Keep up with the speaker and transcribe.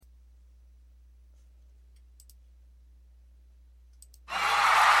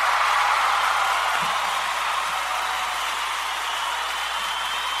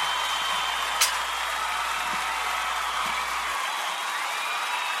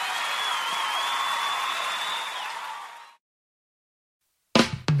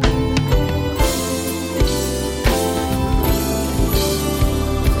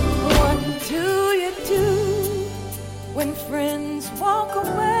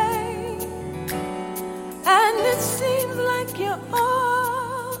seems like you're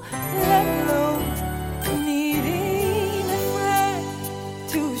all let low, needing a friend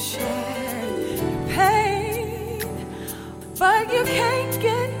to share your pain, but you can't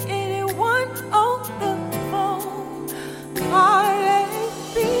get anyone on the phone. Heartache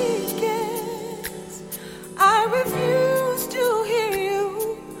begins. I refuse to hear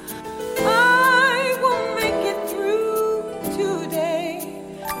you. I will make it through today.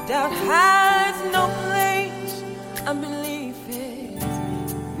 Doubt has no place. Unbelief is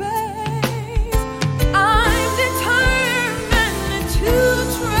raised. I'm determined to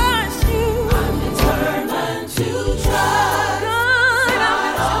trust you. I'm determined to trust. God, I'm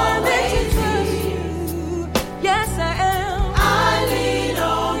determined to trust you. Yes, I am. I lean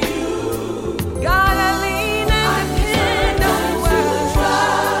on you. God, I lean and depend on you.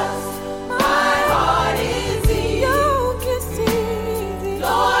 Trust. My heart is easy. Yoke is easy.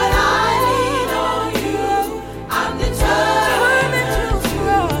 Lord, I lean on you. I'm determined to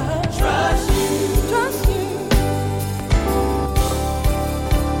trust you. Trust you.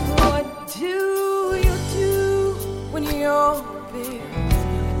 What do you do when your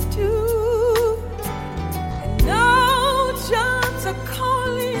bills due and no jobs are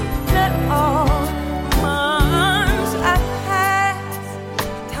calling at all? Months have passed,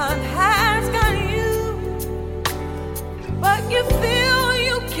 time has got you, but you feel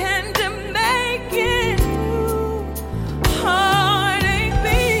you can't make it through. Heartache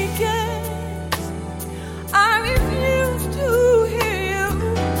begins. I refuse to hear you.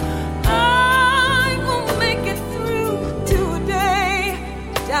 I will make it through today.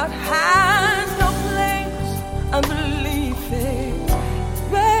 Doubt has no place. Unbelief is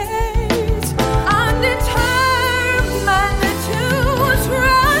raised. I'm determined to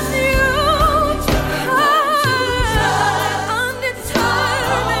trust you. I'm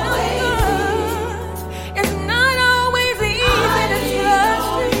determined. It's not always easy to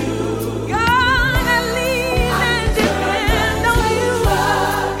trust you. God, I lean and depend on you.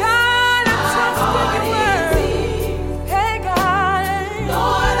 God, I trust your word. Hey, God.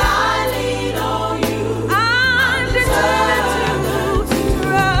 Lord, I lean on you. I'm determined to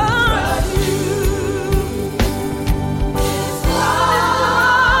trust you. This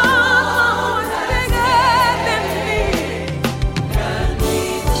love is bigger than me.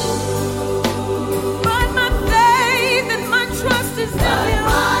 But my faith and my trust is in you.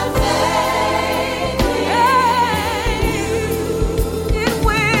 It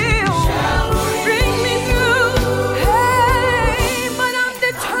will bring me through. Hey, but I'm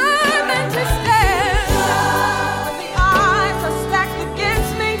determined to stand. When the odds are stacked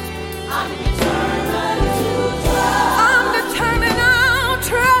against me, I'm determined to trust. I'm determined I'll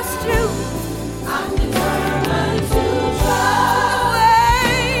trust you. I'm determined to trust. The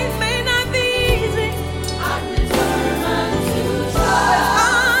way may not be easy. I'm determined to trust.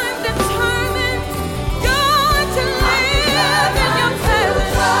 I'm determined, God, to live in your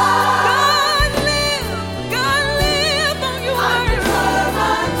presence. God, live on your word. I'm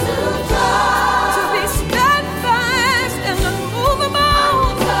determined to trust. To be steadfast and unmovable. I'm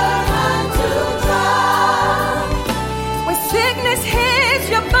determined to trust. When sickness hits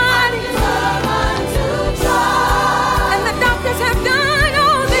your body, I'm determined to trust. And the doctors have done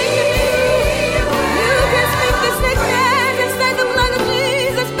all they can. You can speak to sickness and say the blood of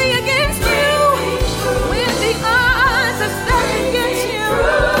Jesus be against you. When the odds are stacked against you,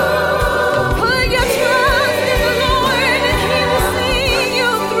 put your trust in the Lord and He will see you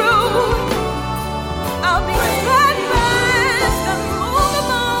through. I'll be steadfast,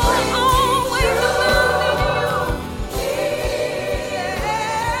 unmovable, always abounding in you.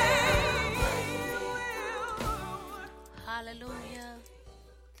 Hallelujah.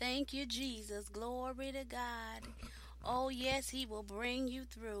 Thank you, Jesus. Glory to God. Oh, yes, He will bring you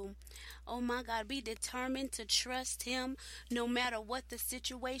through. Oh, my God, be determined to trust Him no matter what the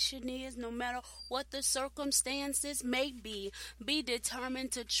situation is, no matter what the circumstances may be. Be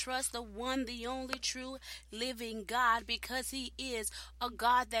determined to trust the one, the only true living God, because He is a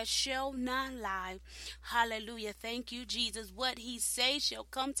God that shall not lie. Hallelujah. Thank you, Jesus. What He says shall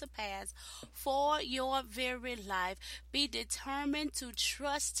come to pass for your very life. Be determined to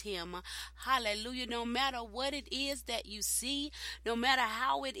trust Him. Hallelujah. No matter what it is that you see, no matter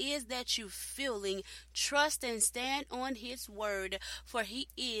how it is that you're feeling, trust and stand on His word, for He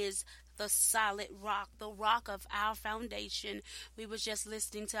is the solid rock, the rock of our foundation. We was just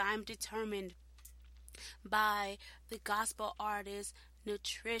listening to I'm Determined by the gospel artist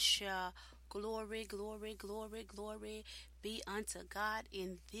Nutricia. Glory, glory, glory, glory be unto God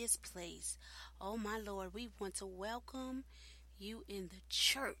in this place. Oh my Lord, we want to welcome you in the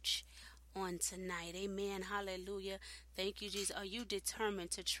church on tonight. Amen. Hallelujah. Thank you, Jesus. Are you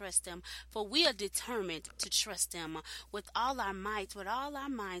determined to trust Him? For we are determined to trust Him with all our might, with all our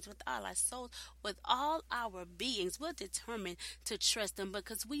minds, with all our souls, with all our beings. We're determined to trust Him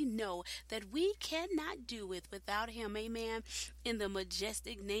because we know that we cannot do it without Him. Amen. In the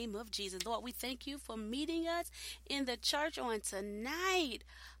majestic name of Jesus. Lord, we thank you for meeting us in the church on tonight.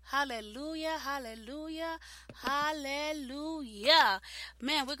 Hallelujah, hallelujah, hallelujah.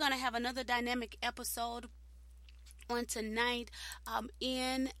 Man, we're going to have another dynamic episode on tonight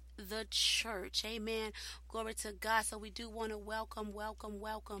in the church. Amen. Glory to God. So we do want to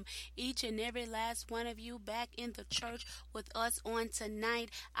welcome each and every last one of you back in the church with us on tonight.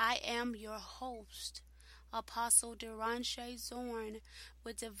 I am your host, Apostle Deranche Zorn,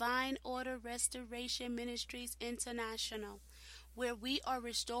 with Divine Order Restoration Ministries International, where we are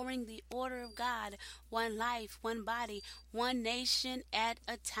restoring the order of God, one life, one body, one nation at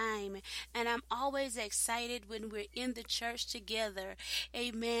a time. And I'm always excited when we're in the church together.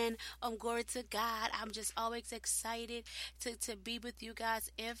 Amen. Glory to God. I'm just always excited to be with you guys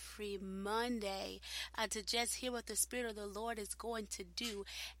every Monday, to just hear what the Spirit of the Lord is going to do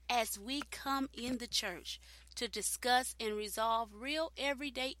as we come in the church to discuss and resolve real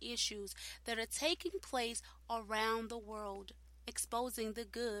everyday issues that are taking place around the world, exposing the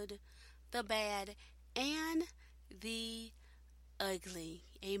good, the bad, and the ugly.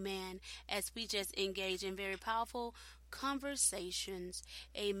 Amen. As we just engage in very powerful conversations.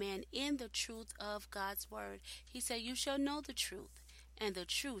 Amen. In the truth of God's word. He said, you shall know the truth, and the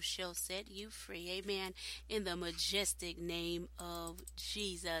truth shall set you free. Amen. In the majestic name of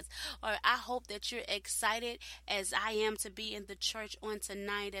Jesus. Or I hope that you're excited as I am to be in the church on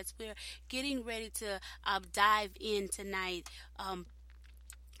tonight as we're getting ready to dive in tonight.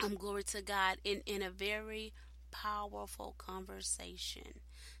 Glory to God in a very powerful conversation.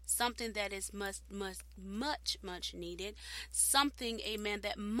 Something that is much needed. Something, amen,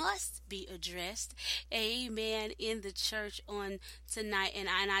 that must be addressed, amen, in the church on tonight. And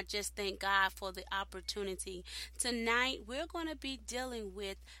I just thank God for the opportunity. Tonight, we're going to be dealing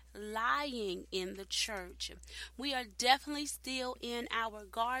with lying in the church. We are definitely still in our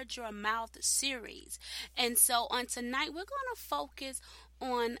Guard Your Mouth series. And so on tonight, we're going to focus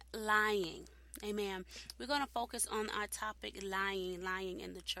on lying. Amen. We're going to focus on our topic, lying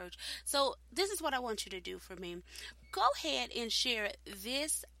in the church. So this is what I want you to do for me. Go ahead and share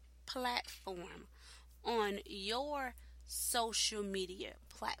this platform on your social media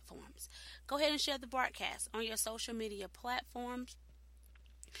platforms. Go ahead and share the broadcast on your social media platforms.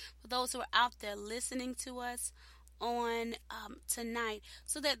 For those who are out there listening to us on tonight,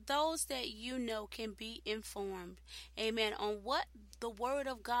 so that those that you know can be informed, amen, on what the word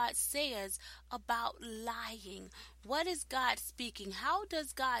of God says about lying. What is God speaking? How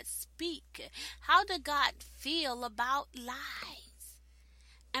does God speak? How does God feel about lies?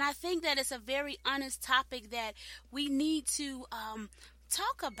 And I think that it's a very honest topic that we need to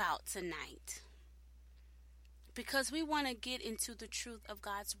talk about tonight, because we want to get into the truth of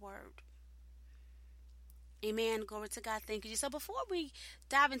God's word. Amen. Glory to God. Thank you. So before we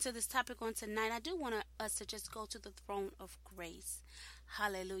dive into this topic on tonight, I do want us to just go to the throne of grace.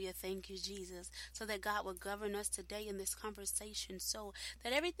 Hallelujah. Thank you, Jesus. So that God will govern us today in this conversation, so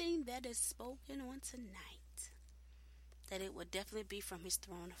that everything that is spoken on tonight, that it will definitely be from His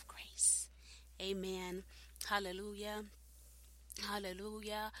throne of grace. Amen. Hallelujah.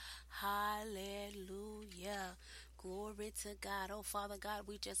 Hallelujah. Hallelujah. Glory to God. Oh, Father God,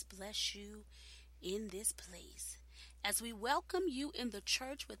 we just bless you in this place as we welcome you in the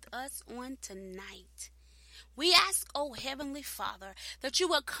church with us on tonight. We ask, oh Heavenly Father, that you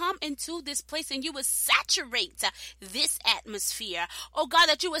will come into this place and you will saturate this atmosphere. Oh God,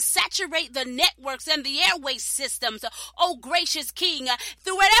 that you will saturate the networks and the airway systems. Oh gracious King,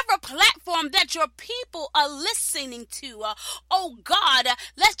 through whatever platform that your people are listening to. Oh God,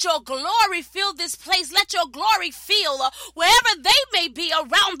 let your glory fill this place. Let your glory fill wherever they may be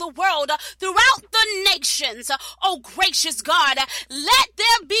around the world, throughout the nations. Oh gracious God, let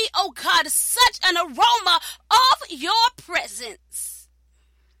there be, oh God, such an aroma of your presence,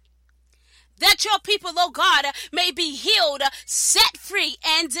 that your people, oh God, may be healed, set free,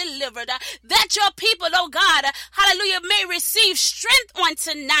 and delivered. That your people, oh God, hallelujah, may receive strength on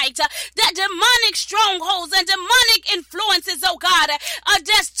tonight. That demonic strongholds and demonic influences, oh God, are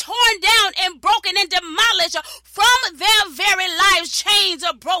just torn down and broken and demolished from their very lives. Chains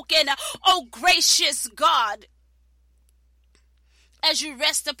are broken, oh gracious God, as you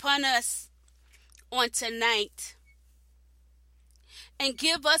rest upon us on tonight, and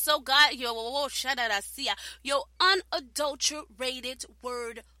give us, oh God, your unadulterated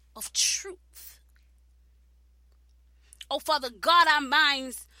word of truth. Oh, Father, guard our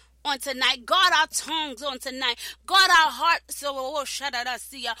minds on tonight. Guard our tongues on tonight. Guard our hearts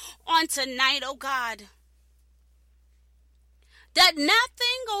on tonight, oh God. That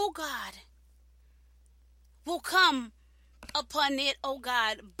nothing, oh God, will come upon it, oh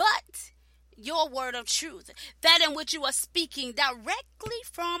God, but your word of truth, that in which you are speaking directly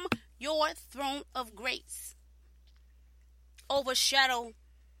from your throne of grace. Overshadow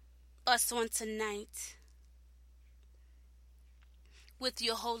us on tonight with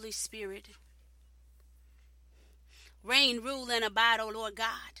your Holy Spirit. Reign, rule, and abide, O Lord God.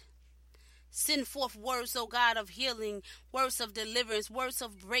 Send forth words, O God, of healing, words of deliverance, words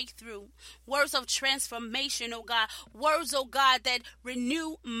of breakthrough, words of transformation, O God. Words, O God, that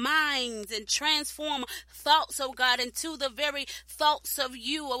renew minds and transform thoughts, O God, into the very thoughts of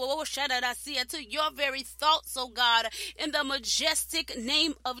you. To your very thoughts, O God, in the majestic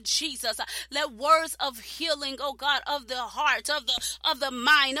name of Jesus. Let words of healing, O God, of the heart, of the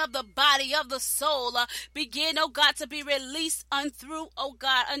mind, of the body, of the soul, begin, O God, to be released through, O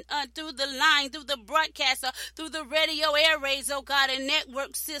God, through the line, through the broadcast, through the radio airways, oh God, and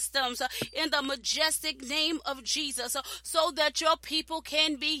network systems, in the majestic name of Jesus, so that your people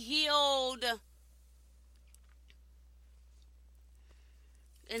can be healed.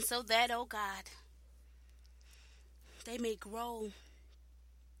 And so that, oh God, they may grow,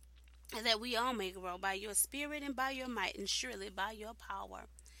 and that we all may grow by your spirit and by your might, and surely by your power,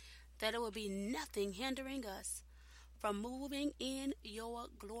 that it will be nothing hindering us from moving in your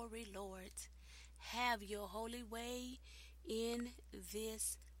glory, Lord. Have your holy way in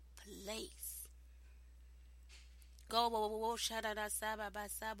this place.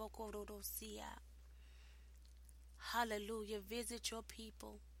 Hallelujah. Visit your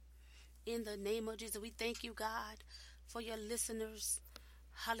people in the name of Jesus. We thank you, God, for your listeners.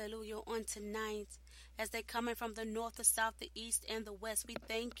 Hallelujah. On tonight, as they coming from the north, the south, the east, and the west, we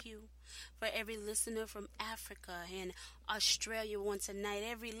thank you for every listener from Africa and Australia on tonight,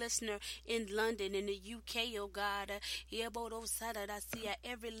 every listener in London, in the UK, oh God,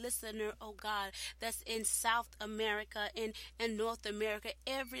 every listener, oh God, that's in South America and North America,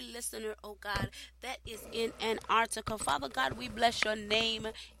 every listener, oh God, that is in Antarctica. Father God, we bless your name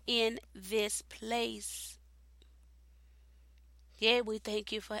in this place. Yeah, we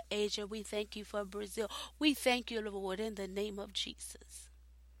thank you for Asia. We thank you for Brazil. We thank you, Lord, in the name of Jesus,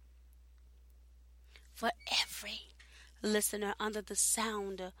 for every listener under the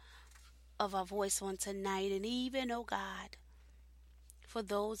sound of our voice on tonight. And even, oh God, for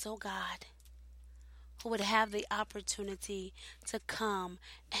those, oh God, who would have the opportunity to come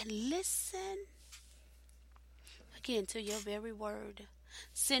and listen again to your very word.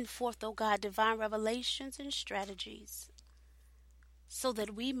 Send forth, oh God, divine revelations and strategies, so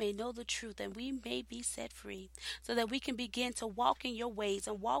that we may know the truth and we may be set free, so that we can begin to walk in your ways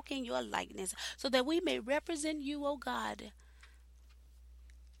and walk in your likeness, so that we may represent you, O God,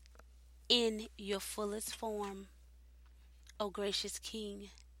 in your fullest form, O gracious King,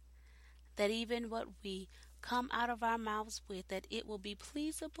 that even what we come out of our mouths with, that it will be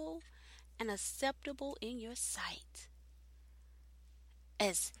pleasable and acceptable in your sight,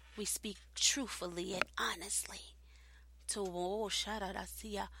 as we speak truthfully and honestly to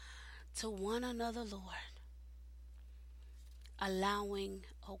one another, Lord, allowing,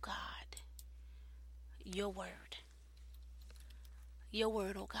 oh God, your word,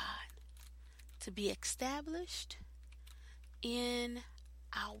 oh God, to be established in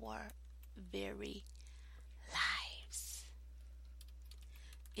our very lives,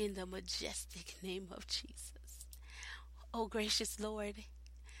 in the majestic name of Jesus. Oh gracious Lord,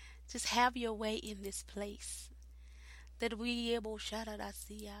 just have your way in this place, that we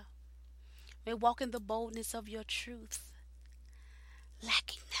may walk in the boldness of your truth,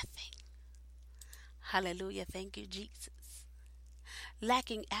 lacking nothing. Hallelujah. Thank you, Jesus.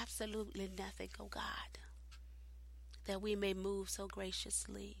 Lacking absolutely nothing, oh God, that we may move so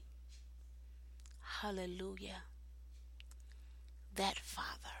graciously. Hallelujah. That,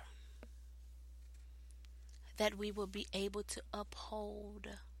 Father, that we will be able to uphold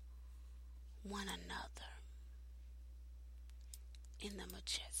one another in the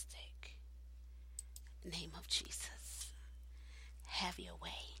majestic name of Jesus. Have your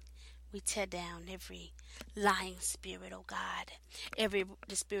way. We tear down every lying spirit, oh God.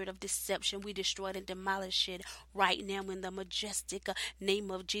 The spirit of deception, we destroy it and demolish it right now in the majestic name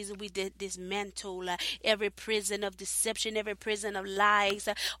of Jesus. We dismantle every prison of deception, every prison of lies,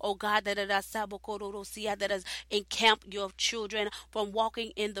 oh God, that has encamped your children from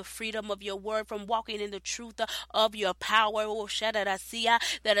walking in the freedom of your word, from walking in the truth of your power, oh Shadarasia,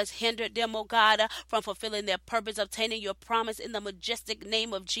 that has hindered them, oh God, from fulfilling their purpose, obtaining your promise in the majestic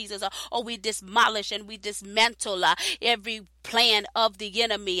name of Jesus. Oh, we demolish and we dismantle every plan of the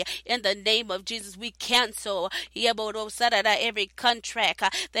enemy in the name of Jesus. We cancel every contract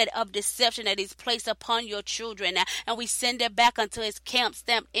that of deception that is placed upon your children, and we send it back unto its camp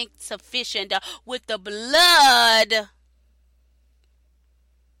stamped insufficient with the blood.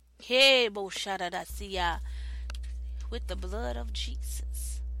 With the blood of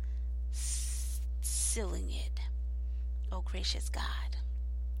Jesus, sealing it, oh gracious God,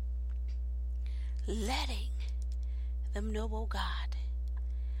 letting them know, oh God,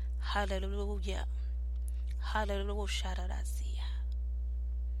 hallelujah, hallelujah,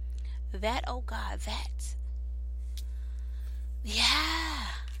 that, oh God,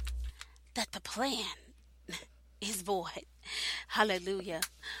 that the plan is void. Hallelujah.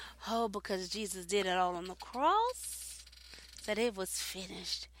 Oh, because Jesus did it all on the cross, that it was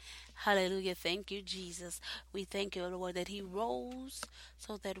finished. Hallelujah. Thank you, Jesus. We thank you, Lord, that he rose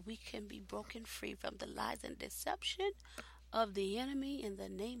so that we can be broken free from the lies and deception of the enemy in the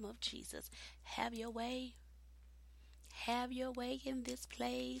name of Jesus. Have your way. Have your way in this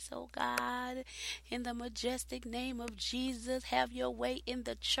place, oh God, in the majestic name of Jesus. Have your way in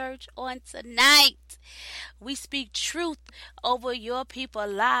the church on tonight. We speak truth over your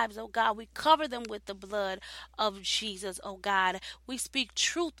people's lives, oh God. We cover them with the blood of Jesus, oh God. We speak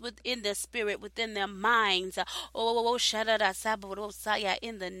truth within their spirit, within their minds, in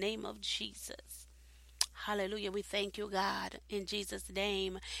the name of Jesus. Hallelujah. We thank you, God, in Jesus'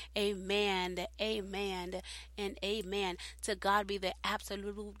 name. Amen, amen, and amen. To God be the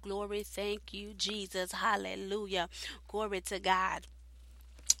absolute glory. Thank you, Jesus. Hallelujah. Glory to God.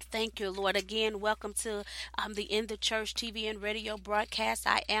 Thank you, Lord. Again, welcome to the In the Church TV and radio broadcast.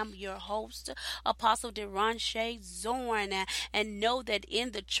 I am your host, Apostle Deronche Zorn, and know that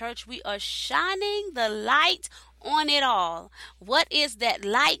in the church we are shining the light on it all. What is that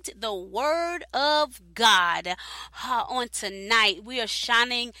light? The Word of God. On tonight, we are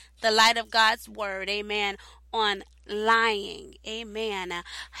shining the light of God's Word. Amen. On lying, amen,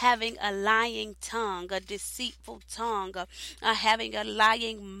 having a lying tongue, a deceitful tongue, having a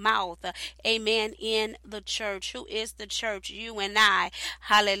lying mouth, amen, in the church. Who is the church? You and I.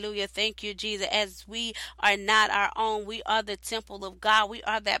 Hallelujah. Thank you, Jesus. As we are not our own, we are the temple of God. We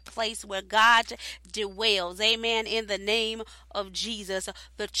are that place where God dwells, amen, in the name of Jesus.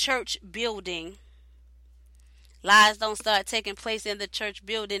 The church building. Lies don't start taking place in the church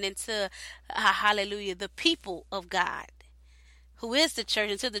building until, hallelujah, the people of God, who is the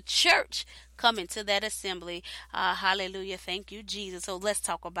church, until the church come into that assembly. Hallelujah. Thank you, Jesus. So let's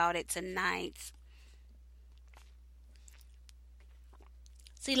talk about it tonight.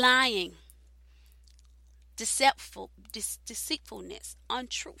 See, lying, deceitfulness,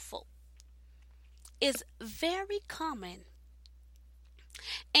 untruthful is very common.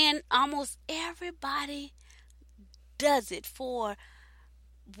 And almost everybody does it for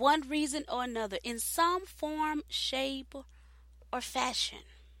one reason or another, in some form, shape, or fashion.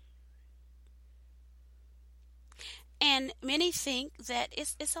 And many think that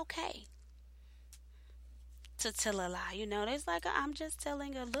it's okay to tell a lie. You know, it's like, I'm just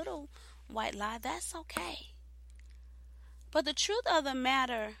telling a little white lie. That's okay. But the truth of the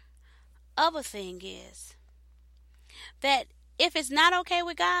matter of a thing is that if it's not okay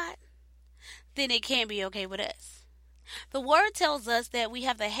with God, then it can't be okay with us. The word tells us that we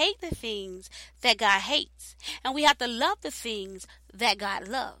have to hate the things that God hates, and we have to love the things that God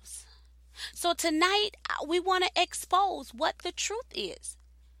loves. So tonight, we want to expose what the truth is.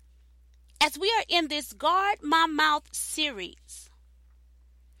 As we are in this Guard My Mouth series,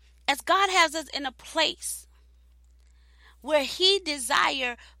 as God has us in a place where He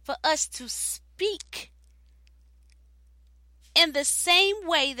desires for us to speak in the same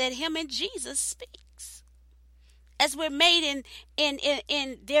way that Him and Jesus speak. As we're made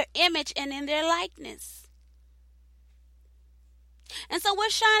in their image and in their likeness. And so we're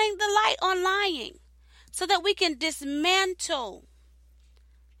shining the light on lying so that we can dismantle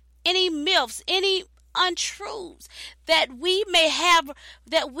any myths, any untruths that we may have,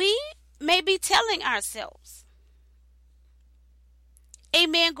 that we may be telling ourselves.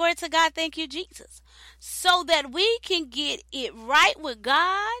 Amen. Glory to God. Thank you, Jesus. So that we can get it right with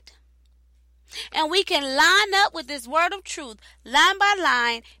God And we can line up with this word of truth, line by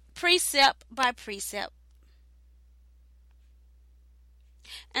line, precept by precept.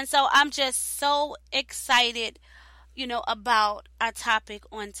 And so I'm just so excited, about our topic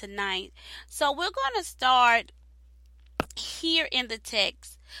on tonight. So we're going to start here in the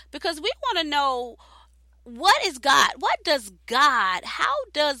text because we want to know, what is God? How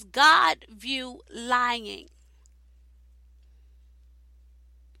does God view lying?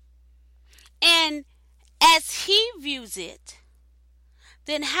 And as he views it,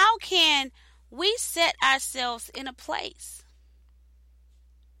 then how can we set ourselves in a place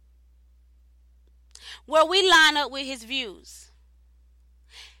where we line up with his views?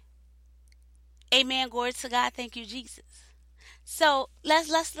 Amen. Glory to God. Thank you, Jesus. So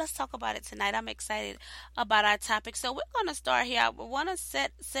let's talk about it tonight. I'm excited about our topic. So we're gonna start here. I want to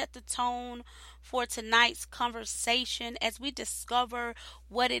set the tone for tonight's conversation as we discover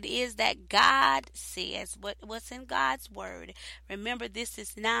what it is that God says, what's in God's word. Remember, this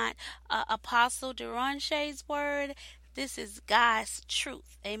is not Apostle Duranche's word. This is God's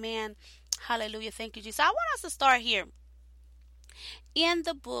truth. Amen. Hallelujah. Thank you, Jesus. So I want us to start here in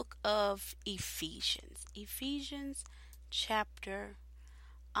the book of Ephesians. Ephesians chapter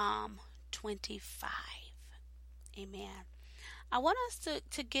 25. Amen. I want us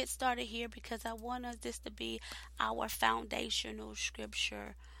to get started here because I want us this to be our foundational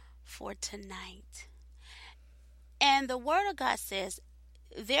scripture for tonight. And the word of God says,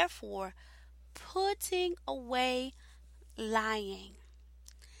 therefore, putting away lying,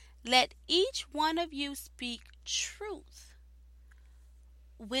 let each one of you speak truth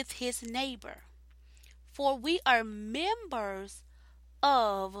with his neighbor, for we are members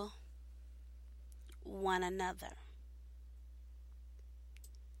of one another.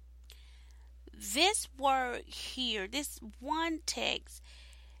 This word here, this one text,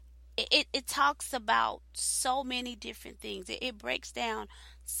 it talks about so many different things. It breaks down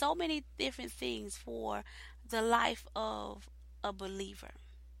so many different things for the life of a believer.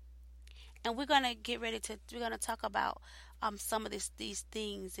 And we're going to we're going to talk about some of these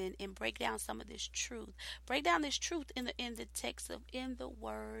things and break down some of this truth. Break down this truth in the text in the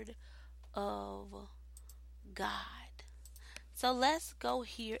word of God. So let's go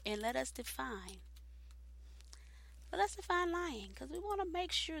here and let us define lying, because we want to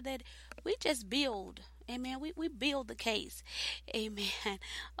make sure that we just build. Amen. We build the case. Amen.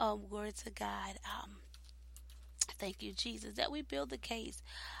 Glory to God. Thank you, Jesus, that we build the case.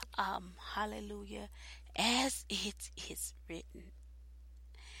 Hallelujah. As it is written.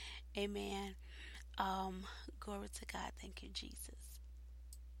 Amen. Glory to God. Thank you, Jesus.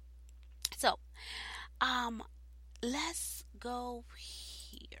 So, let's go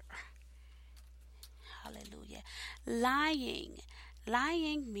here. Hallelujah. Lying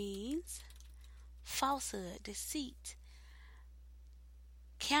means falsehood, deceit,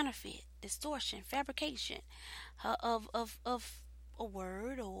 counterfeit, distortion, fabrication of a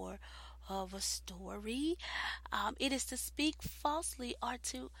word or of a story. It is to speak falsely or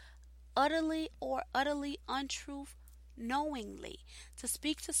to utterly untruth knowingly. To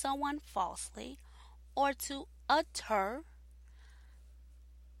speak to someone falsely or to utter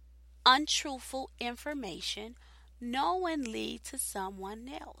untruthful information knowingly to someone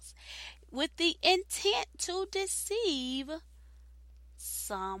else with the intent to deceive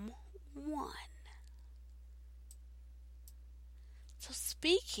someone. So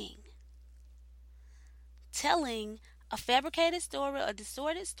speaking, telling a fabricated story, a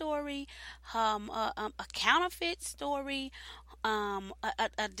distorted story, a counterfeit story, a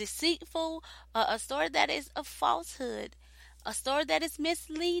deceitful, a story that is a falsehood, a story that is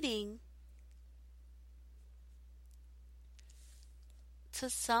misleading to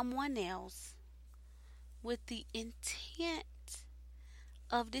someone else with the intent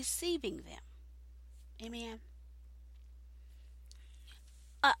of deceiving them. Amen.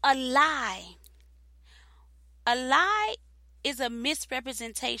 A lie. A lie is a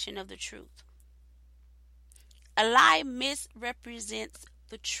misrepresentation of the truth. A lie misrepresents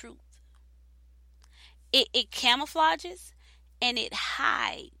the truth. It camouflages and it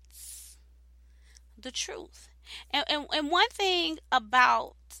hides the truth. And one thing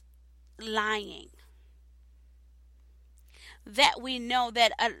about lying that we know,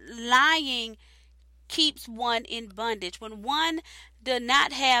 that lying keeps one in bondage. When one does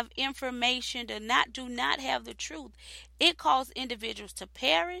not have information, do not have the truth, it causes individuals to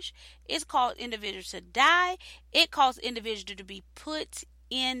perish. It causes individuals to die. It causes individuals to be put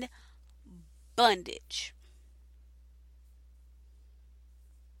in bondage.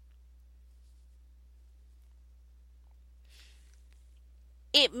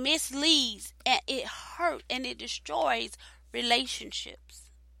 it misleads and it hurts and it destroys relationships.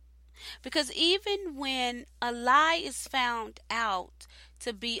 Because even when a lie is found out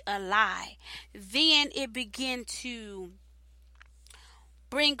to be a lie, then it begins to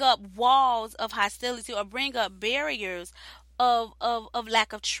bring up walls of hostility or bring up barriers of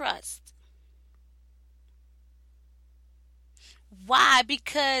lack of trust. Why?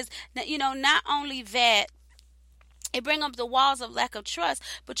 Because, not only that, it brings up the walls of lack of trust,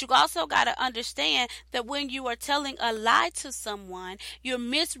 but you also got to understand that when you are telling a lie to someone, you're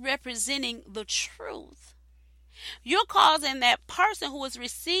misrepresenting the truth. You're causing that person who is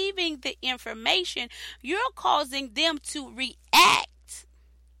receiving the information, you're causing them to react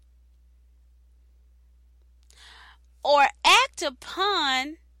or act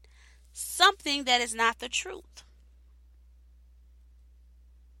upon something that is not the truth.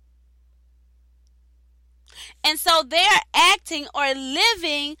 And so they're acting or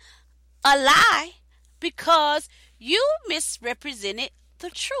living a lie because you misrepresented the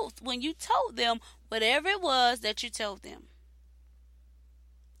truth when you told them whatever it was that you told them.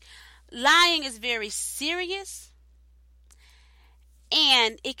 Lying is very serious,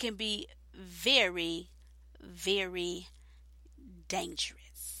 and it can be very, very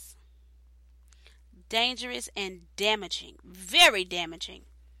dangerous. Dangerous and damaging. Very damaging.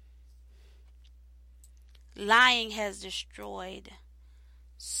 Lying has destroyed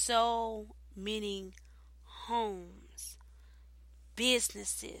so many homes,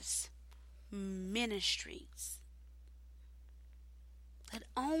 businesses, ministries. That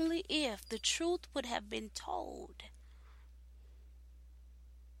only if the truth would have been told,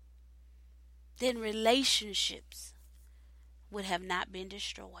 then relationships would have not been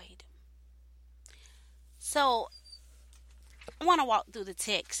destroyed. So, I want to walk through the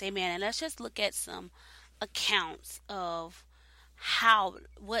text, amen, and let's just look at some accounts of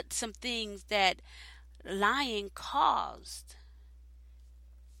what some things that lying caused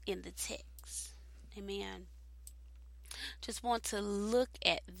in the text. Amen. Just want to look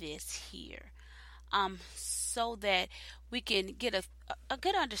at this here so that we can get a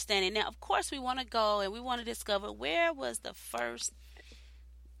good understanding. Now, of course, we want to go and we want to discover where was the first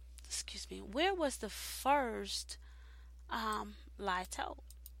lie told?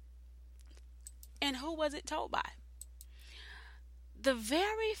 And who was it told by? The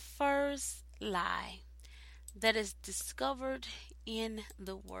very first lie that is discovered in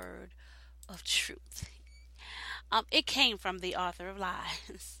the word of truth. It came from the author of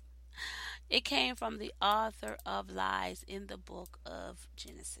lies. It came from the author of lies in the book of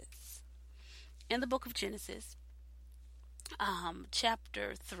Genesis. In the book of Genesis,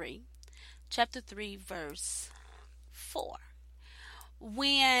 chapter 3, verse 4.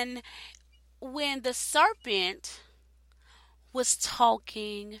 When the serpent was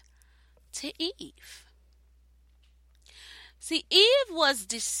talking to Eve. See, Eve was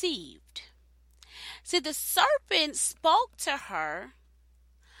deceived. See, the serpent spoke to her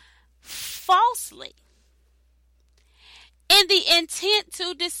falsely in the intent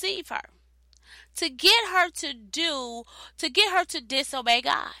to deceive her, to get her to disobey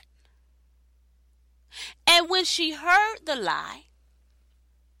God. And when she heard the lie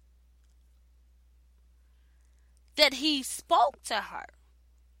that he spoke to her,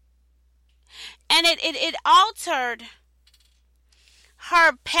 and it altered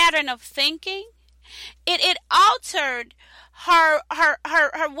her pattern of thinking, it altered her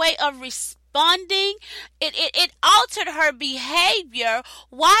way of responding, it altered her behavior.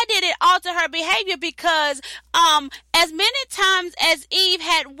 Why did it alter her behavior? Because as many times as Eve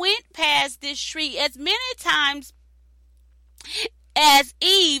had went past this tree, as many times as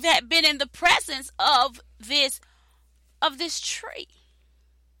Eve had been in the presence of this tree,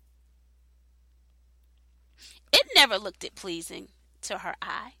 it never looked it pleasing to her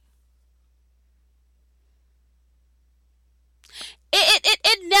eye.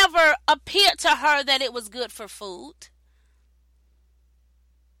 It never appeared to her that it was good for food.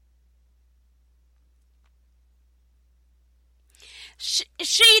 She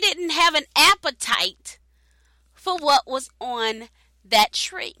didn't have an appetite for what was on that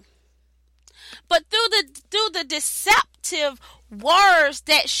tree. But through the deceptive words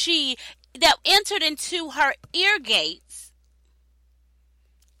that entered into her ear gates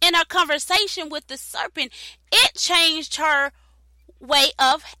in her conversation with the serpent, it changed her way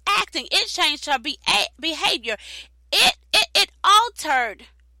of acting. It changed her behavior. It altered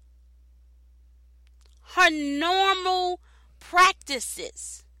her normal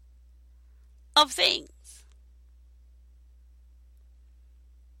practices of things.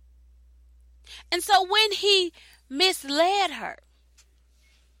 And so when he misled her,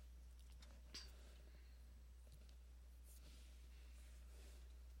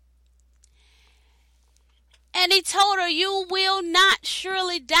 And he told her, you will not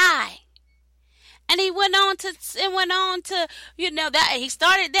surely die. And he went on to, that he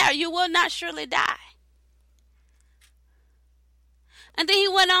started there. You will not surely die. And then he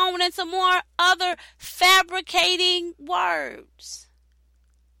went on into more other fabricating words.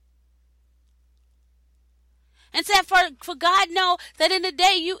 And said, for God know that in the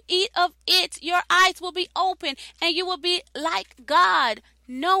day you eat of it, your eyes will be open, and you will be like God,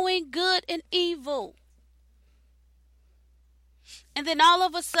 knowing good and evil. And then all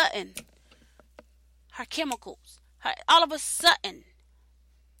of a sudden, her chemicals, all of a sudden,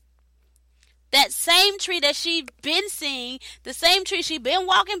 that same tree that she'd been seeing, the same tree she'd been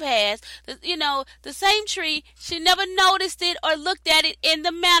walking past, the same tree, she never noticed it or looked at it in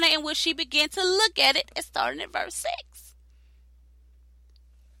the manner in which she began to look at it, starting at verse 6.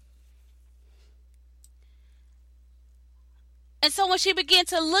 And so when she began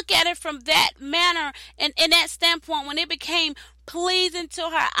to look at it from that manner and in that standpoint, when it became pleasing to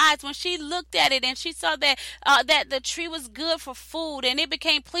her eyes, when she looked at it and she saw that that the tree was good for food, and it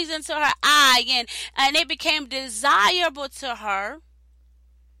became pleasing to her eye, and it became desirable to her,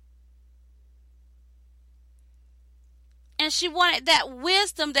 and she wanted that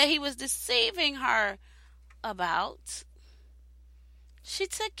wisdom that he was deceiving her about, she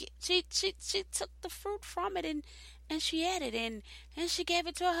took the fruit from it and she ate it, and she gave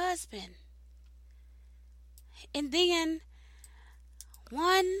it to her husband. And then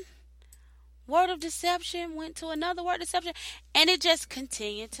one word of deception went to another word of deception, and it just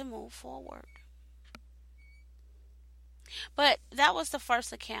continued to move forward. But that was the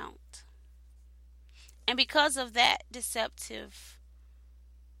first account. And because of that deceptive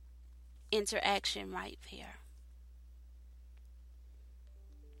interaction right there,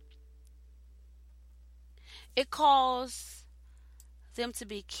 it caused them to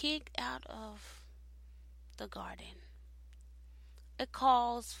be kicked out of the garden. It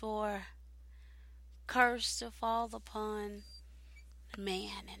calls for curse to fall upon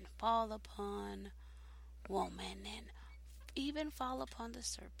man and fall upon woman and even fall upon the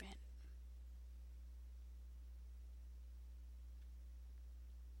serpent.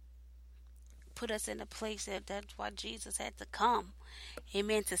 Put us in a place that's why Jesus had to come.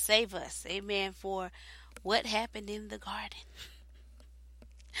 Amen. To save us. Amen. For what happened in the garden.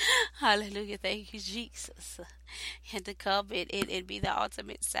 Hallelujah. Thank you, Jesus. And to come and be the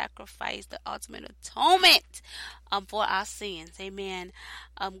ultimate sacrifice, the ultimate atonement for our sins. Amen.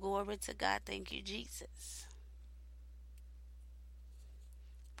 Glory to God. Thank you, Jesus.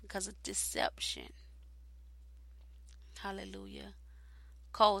 Because of deception. Hallelujah.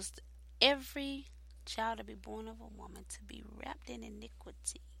 Caused every child to be born of a woman to be wrapped in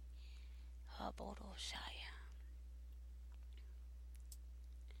iniquity.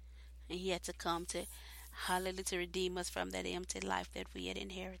 And he had to come to, hallelujah, to redeem us from that empty life that we had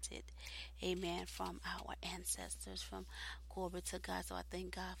inherited. Amen. From our ancestors, from glory to God. So I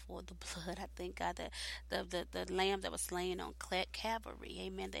thank God for the blood. I thank God that the lamb that was slain on Calvary.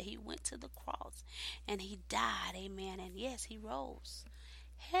 Amen. That he went to the cross and he died. Amen. And yes, he rose.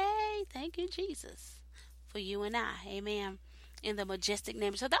 Hey, thank you, Jesus, for you and I. Amen. In the majestic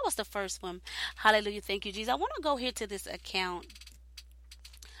name. So that was the first one. Hallelujah. Thank you, Jesus. I want to go here to this account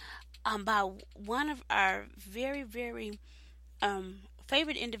by one of our very, very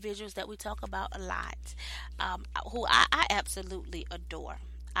favorite individuals that we talk about a lot, who I absolutely adore.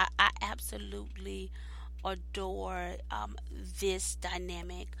 I absolutely adore this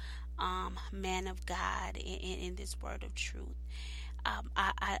dynamic man of God in this word of truth.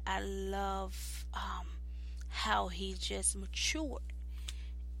 I love how he just matured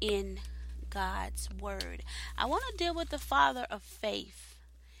in God's word. I want to deal with the father of faith,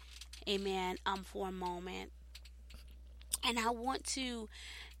 amen, for a moment. And I want to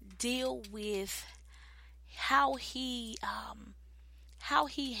deal with how he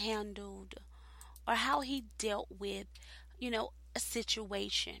handled or how he dealt with, a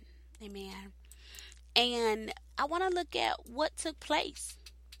situation, amen. And I want to look at what took place.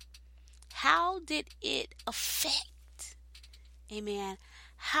 How did it affect? Amen.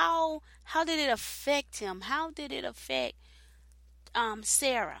 How did it affect him? How did it affect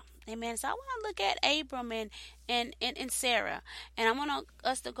Sarah? Amen. So I want to look at Abram and Sarah. And I want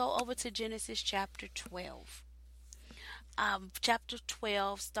us to go over to Genesis chapter 12. Chapter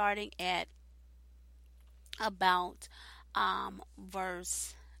 12, starting at about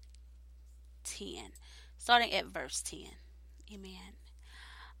verse 10. Starting at verse 10. Amen.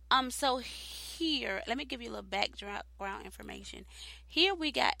 So here, let me give you a little background information. Here we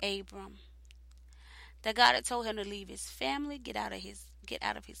got Abram. That God had told him to leave his family, get out of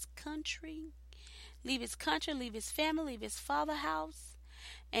his country, leave his country, leave his family, leave his father's house,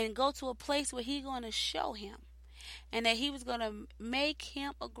 and go to a place where he's going to show him. And that he was going to make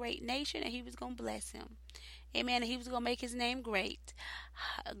him a great nation, and he was going to bless him. Amen. And he was going to make his name great.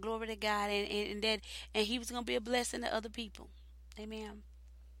 Glory to God. And he was going to be a blessing to other people. Amen.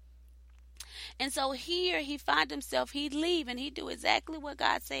 And so here he find himself, he'd leave and he'd do exactly what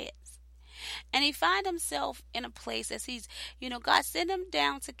God says. And he find himself in a place as he's, God sent him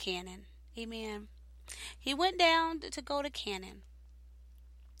down to Canaan. Amen. He went down to go to Canaan.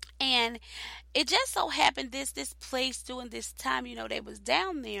 And it just so happened this place during this time, they was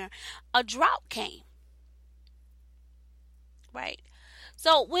down there, a drought came. Right?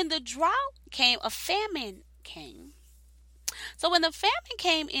 So when the drought came, a famine came. So when the famine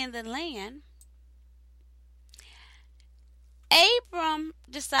came in the land, Abram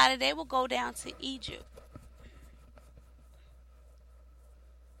decided they would go down to Egypt.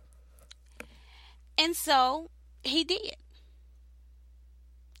 And so he did.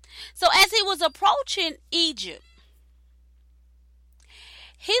 So as he was approaching Egypt,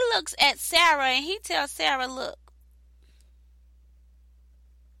 he looks at Sarah and he tells Sarah, look,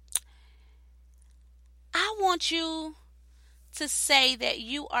 I want you to say that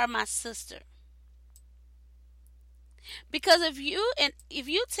you are my sister. Because if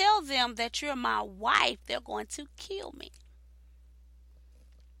you tell them that you're my wife, they're going to kill me.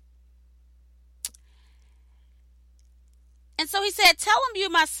 And so he said, tell them you're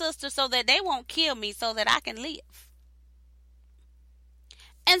my sister so that they won't kill me, so that I can live.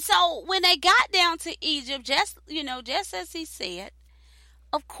 And so when they got down to Egypt, just as he said,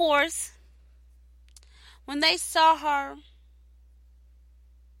 of course, when they saw her,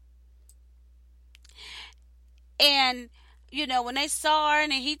 and when they saw her,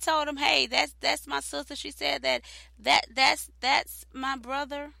 and he told them, hey, that's my sister. She said that's my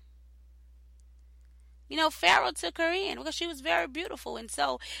brother. Pharaoh took her in because she was very beautiful. And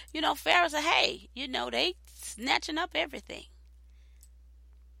so, Pharaoh said, hey, they snatching up everything.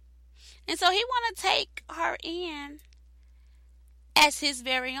 And so he want to take her in as his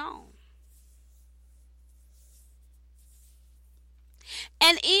very own.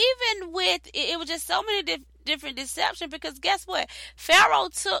 And even with, it was just so many different deception, because guess what? Pharaoh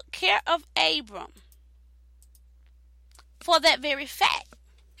took care of Abram for that very fact.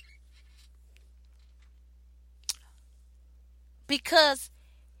 Because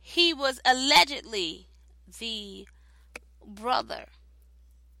he was allegedly the brother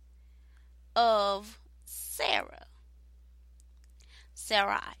of Sarah.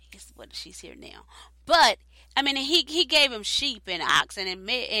 Sarai is what she's here now. But he gave him sheep and oxen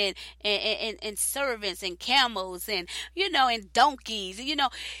and servants and camels and and donkeys. He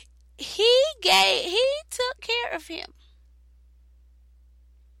took care of him.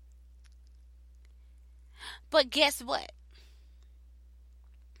 But guess what?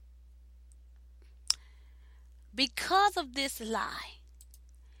 Because of this lie,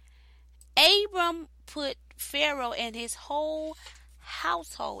 Abram put Pharaoh and his whole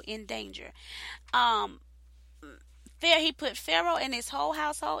household in danger. He put Pharaoh and his whole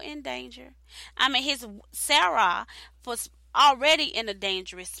household in danger. His Sarah was already in a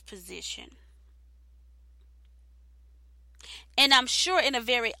dangerous position. And I'm sure in a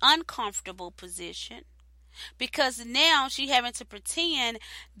very uncomfortable position. Because now she having to pretend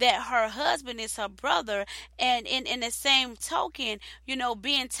that her husband is her brother, and in the same token,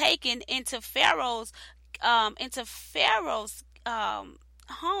 being taken into Pharaoh's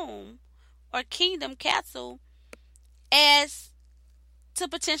home or kingdom castle as to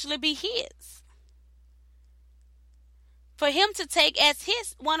potentially be his, for him to take as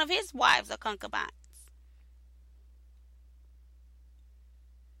one of his wives or concubines.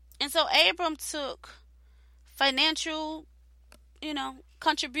 And so Abram took financial,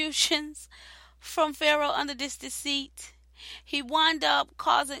 contributions from Pharaoh under this deceit. He wound up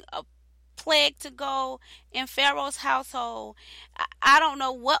causing a plague to go in Pharaoh's household. I don't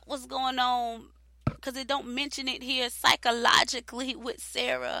know what was going on, because it don't mention it here, psychologically with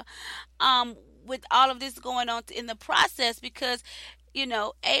Sarah, with all of this going on in the process, because,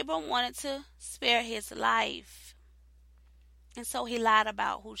 Abram wanted to spare his life. And so he lied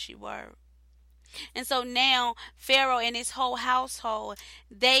about who she were. And so now Pharaoh and his whole household,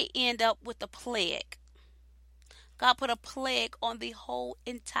 they end up with a plague. God put a plague on the whole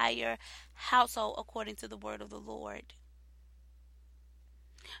entire household according to the word of the Lord.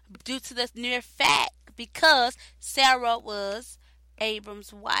 Due to the mere fact, because Sarah was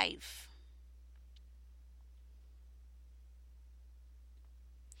Abram's wife.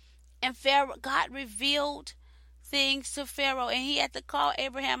 And God revealed things to Pharaoh, and he had to call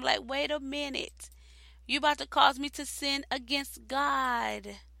Abraham like, wait a minute. You about to cause me to sin against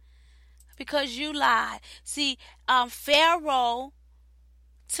God because you lied. See, Pharaoh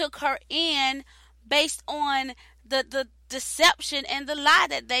took her in based on the deception and the lie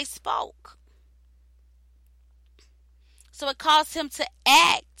that they spoke. So it caused him to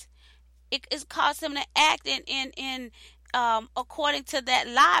act. It caused him to act in according to that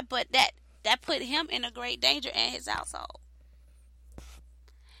lie, but that put him in a great danger and his household.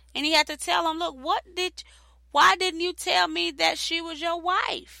 And he had to tell him, look, why didn't you tell me that she was your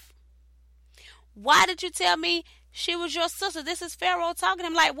wife? Why did you tell me she was your sister? This is Pharaoh talking to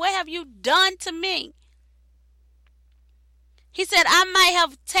him like, what have you done to me? He said, I might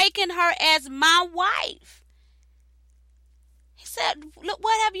have taken her as my wife. He said, look,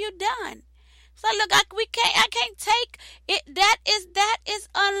 what have you done? So look, I can't take it. That is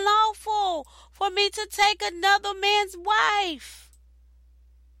unlawful for me to take another man's wife.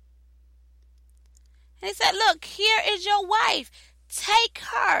 And he said, look, here is your wife. Take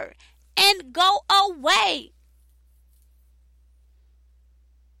her and go away.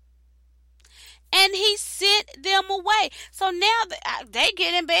 And he sent them away. So now they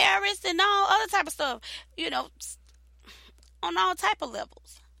get embarrassed and all other type of stuff, on all type of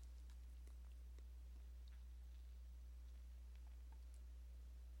levels.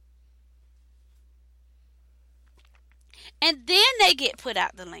 And then they get put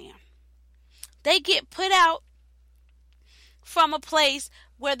out the land. They get put out from a place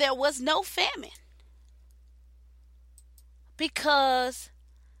where there was no famine. Because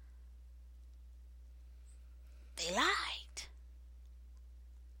they lied.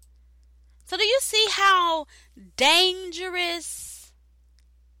 So do you see how dangerous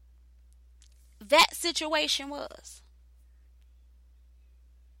that situation was?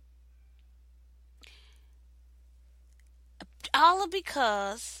 All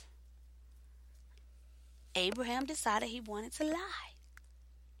because Abraham decided he wanted to lie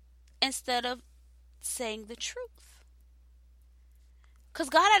instead of saying the truth. Because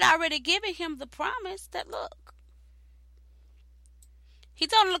God had already given him the promise that, look, he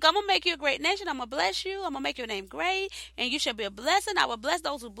told him, look, I'm going to make you a great nation. I'm going to bless you. I'm going to make your name great. And you shall be a blessing. I will bless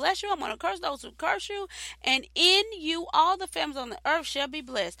those who bless you. I'm going to curse those who curse you. And in you, all the families on the earth shall be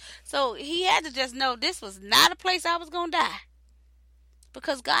blessed. So he had to just know this was not a place I was going to die.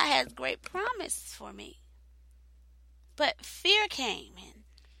 Because God has great promise for me. But fear came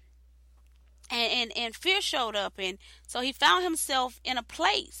and fear showed up. And so he found himself in a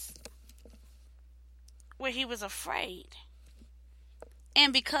place where he was afraid.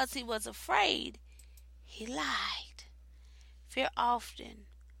 And because he was afraid, he lied. Fear often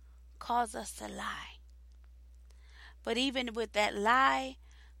causes us to lie. But even with that lie,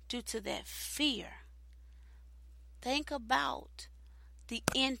 due to that fear, think about the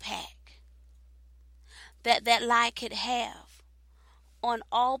impact that lie could have on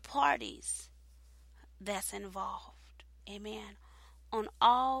all parties that's involved. Amen. On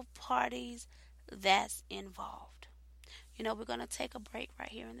all parties that's involved. We're going to take a break right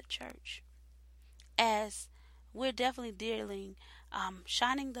here in the church as we're definitely dealing,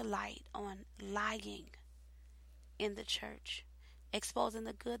 shining the light on lying in the church, exposing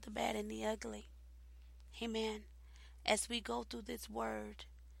the good, the bad, and the ugly. Amen. As we go through this word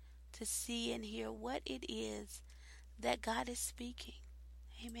to see and hear what it is that God is speaking.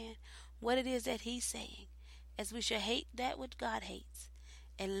 Amen. What it is that he's saying. As we should hate that which God hates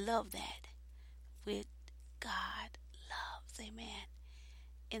and love that which God loves. Amen.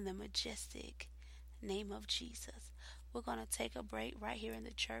 In the majestic name of Jesus. We're going to take a break right here in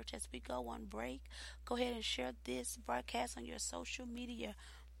the church. As we go on break, go ahead and share this broadcast on your social media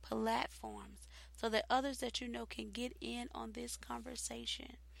platforms so that others that you know can get in on this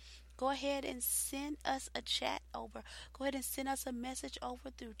conversation. Go ahead and send us a chat over. Go ahead and send us a message over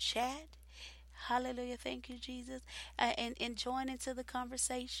through chat. Hallelujah. Thank you, Jesus. And join into the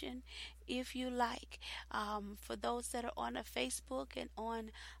conversation if you like. For those that are on the Facebook and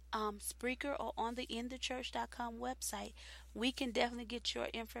on Spreaker or on the inthechurch.com website, we can definitely get your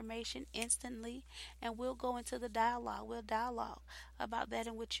information instantly, and we'll go into the dialogue. We'll dialogue about that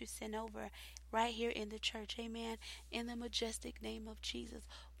in which you send over right here in the church. Amen. In the majestic name of Jesus.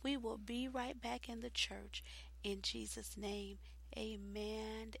 We will be right back in the church in Jesus' name.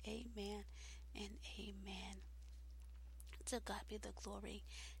 Amen, amen, and amen. To God be the glory.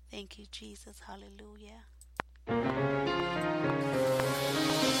 Thank you, Jesus. Hallelujah.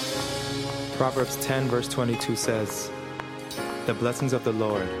 Proverbs 10 verse 22 says, "The blessings of the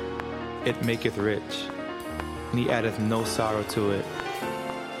Lord, it maketh rich, and he addeth no sorrow to it."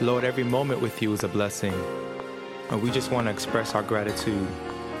 Lord, every moment with you is a blessing, and we just want to express our gratitude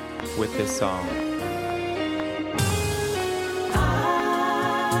with this song.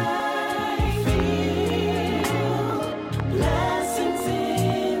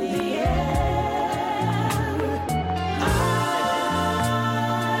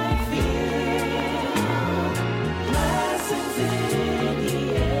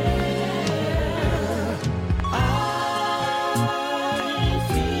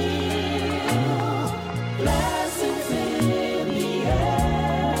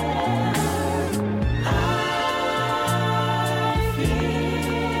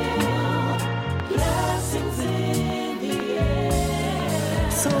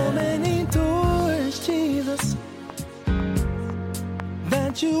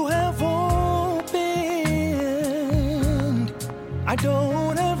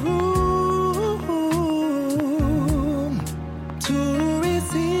 room to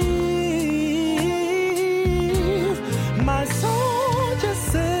receive. My soul just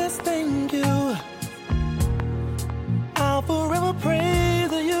says thank you. I'll forever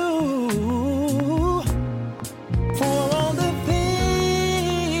praise you for all the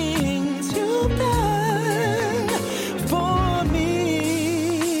things you've done for me.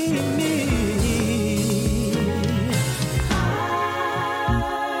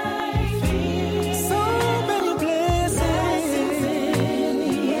 So many blessings in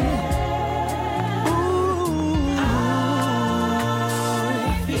the air. Ooh, I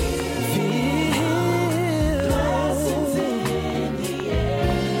feel blessings in the air.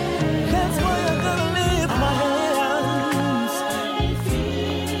 That's why I'm gonna lift my hands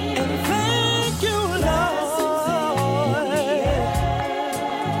and thank you, Lord.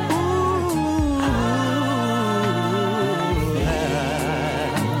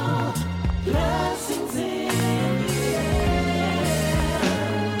 Blessings in the air.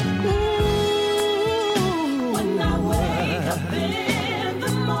 When I wake up in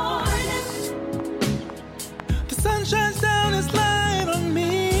the morning, the sun shines down its light on me.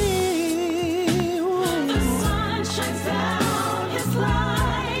 The sun shines down its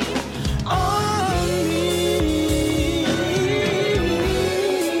light on me.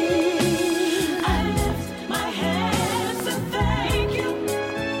 I lift my hands and thank you.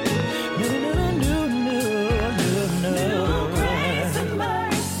 New grace and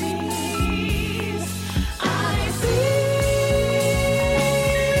mercies I see.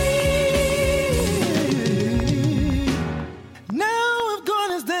 Now if God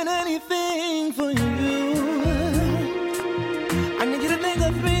has done anything for you, I need you to think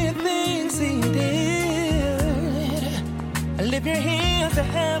of 3 things He did. Lift your hands to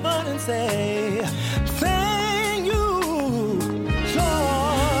heaven and say, thank you, Lord.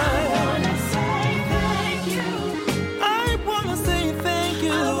 I wanna say thank you. I wanna say thank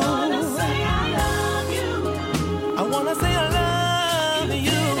you. I wanna say I love you. I wanna say I love you.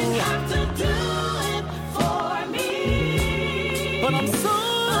 You didn't have to do it for me, but I'm so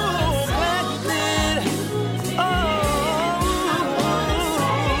glad you did. Oh, I wanna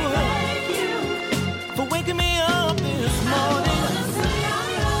say thank you for waking me up this morning. I wanna say I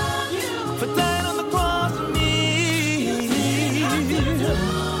love you for dying on the cross for me. You didn't have to do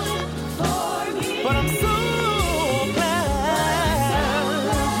it for me, but I'm so glad.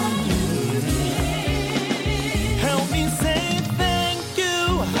 Help me say thank you.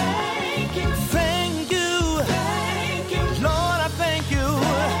 Thank you. Thank you. Thank you. Lord, I thank you.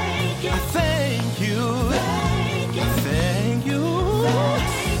 Thank you. I thank you. Thank you. Thank you.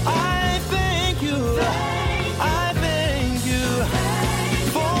 I thank you. I thank you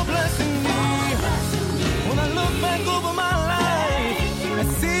for blessing me. When I look back over my life, I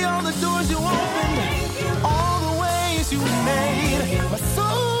see all the doors you opened, all the ways you made. My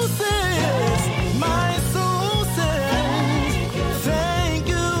soul says, thank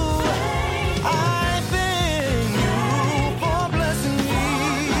you. I thank you for blessing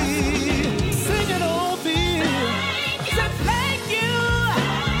me. Sing it all, feel. Say thank you.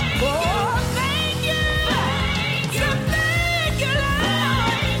 Oh, thank you. Say thank you,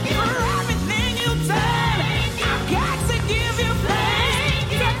 Lord, for everything you've done. I've got to give you praise.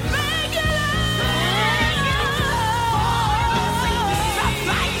 Say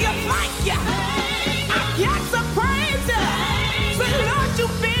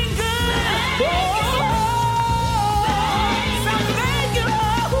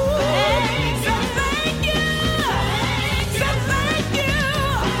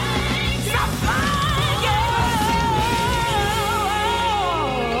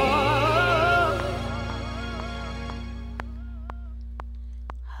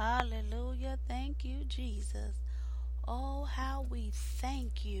thank you, Jesus. Oh, how we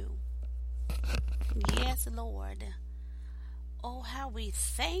thank you. Yes, Lord. Oh, how we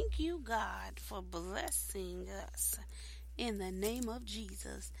thank you, God, for blessing us in the name of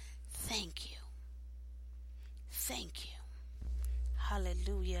Jesus. Thank you. Thank you.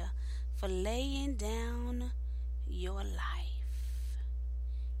 Hallelujah. For laying down your life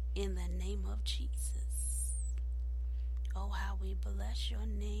in the name of Jesus. Oh, how we bless your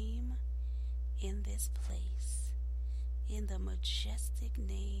name in this place, in the majestic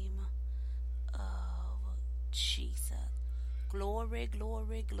name of Jesus. Glory,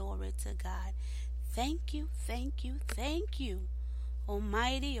 glory, glory to God. Thank you, thank you, thank you,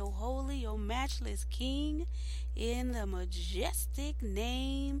 Almighty, O holy, O matchless King, in the majestic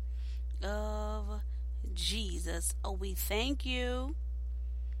name of Jesus. Oh, we thank you.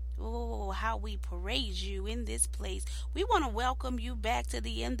 Oh, how we praise you in this place. We want to welcome you back to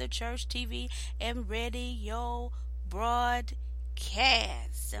the In the Church TV and radio broadcast.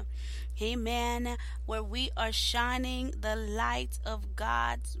 Amen. Where we are shining the light of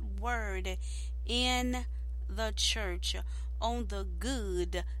God's word in the church on the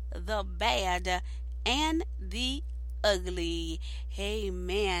good, the bad, and the ugly.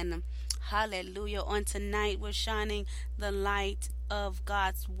 Amen. Hallelujah. On tonight, we're shining the light of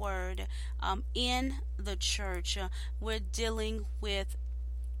God's word in the church. We're dealing with,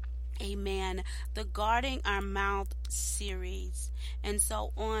 amen, the Guarding Our Mouth series. And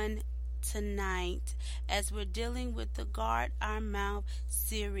so on tonight, as we're dealing with the Guard Our Mouth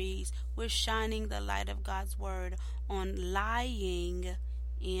series, we're shining the light of God's word on lying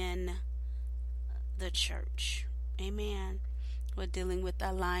in the church. Amen. We're dealing with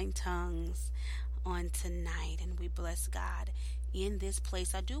our lying tongues on tonight, and we bless God in this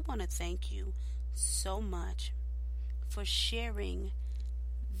place. I do want to thank you so much for sharing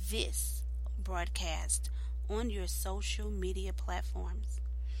this broadcast on your social media platforms.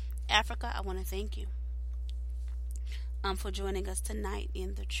 Africa, I want to thank you for joining us tonight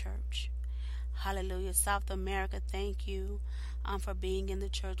in the church. Hallelujah. South America, thank you for being in the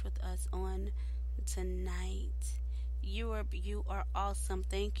church with us on tonight. You are awesome.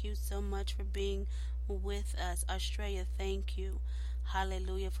 Thank you so much for being with us. Australia, thank you.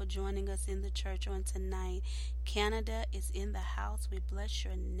 Hallelujah, for joining us in the church on tonight. Canada is in the house. We bless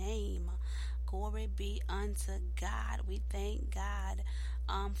your name. Glory be unto God. We thank God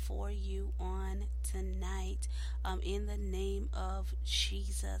for you on tonight. In the name of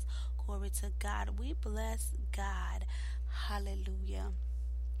Jesus. Glory to God. We bless God. Hallelujah.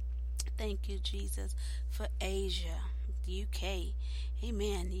 Thank you, Jesus, for Asia, the UK.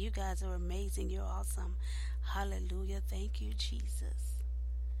 Amen. You guys are amazing. You're awesome. Hallelujah. Thank you, Jesus.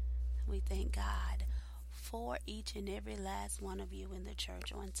 We thank God for each and every last one of you in the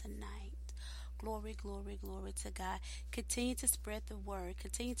church on tonight. Glory, glory, glory to God. Continue to spread the word.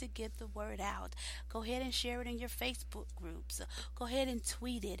 Continue to get the word out. Go ahead and share it in your Facebook groups. Go ahead and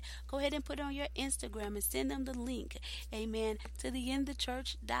tweet it. Go ahead and put it on your Instagram and send them the link, amen, to the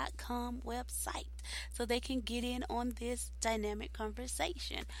inthechurch.com website so they can get in on this dynamic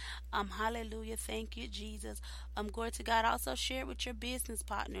conversation. Hallelujah. Thank you, Jesus. Glory to God. Also share it with your business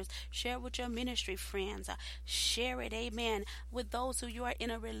partners. Share it with your ministry friends. Share it, amen, with those who you are in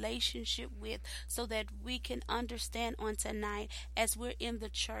a relationship with, so that we can understand on tonight as we're in the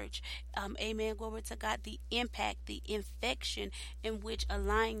church, amen, glory to God, the impact, the infection in which a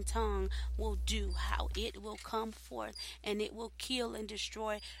lying tongue will do, how it will come forth and it will kill and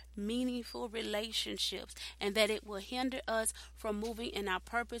destroy meaningful relationships, and that it will hinder us from moving in our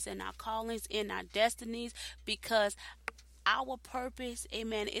purpose and our callings, in our destinies, because our purpose,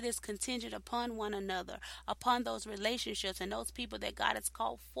 amen, it is contingent upon one another, upon those relationships and those people that God has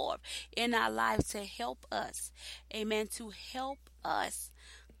called forth in our lives to help us, amen, to help us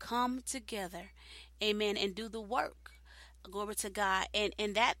come together, amen, and do the work. Glory to God.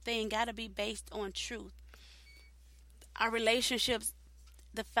 And that thing got to be based on truth. Our relationships,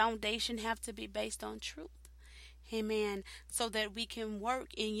 the foundation have to be based on truth, amen, so that we can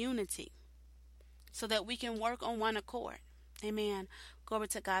work in unity, so that we can work on one accord. Amen. Glory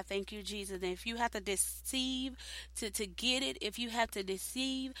to God. Thank you, Jesus. And if you have to deceive to get it, if you have to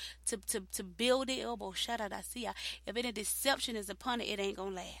deceive to build it, if any deception is upon it, it ain't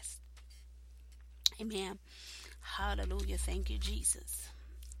going to last. Amen. Hallelujah. Thank you, Jesus.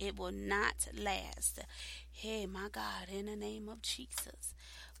 It will not last. Hey, my God, in the name of Jesus.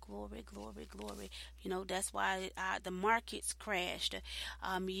 Glory, glory, glory. You know, that's why the markets crashed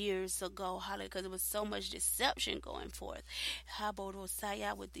years ago, hallelujah, because there was so much deception going forth.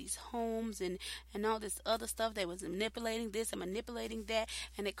 With these homes and all this other stuff. They was manipulating this and manipulating that,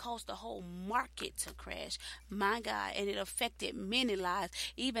 and it caused the whole market to crash. My God, and it affected many lives,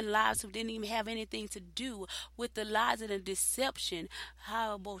 even lives who didn't even have anything to do with the lies and the deception.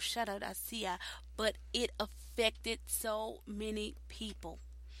 But it affected so many people.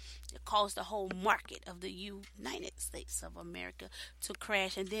 It caused the whole market of the United States of America to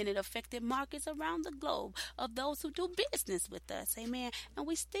crash. And then it affected markets around the globe of those who do business with us. Amen. And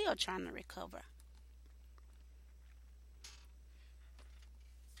we still trying to recover.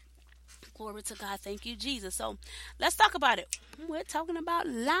 Glory to God. Thank you, Jesus. So let's talk about it. We're talking about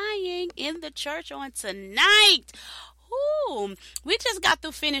lying in the church on tonight. Ooh, we just got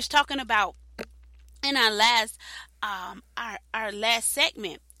to finish talking about in our last our last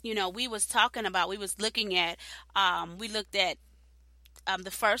segment. You know, we was looking at, we looked at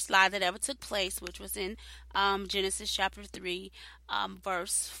the first lie that ever took place, which was in Genesis chapter 3,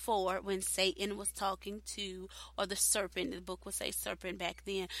 verse 4, when Satan was talking to, or the serpent, the book would say serpent back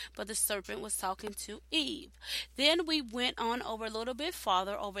then, but the serpent was talking to Eve. Then we went on over a little bit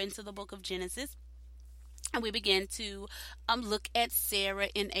farther over into the book of Genesis, and we began to look at Sarah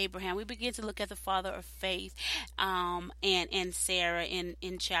and Abraham. We began to look at the father of faith, and Sarah in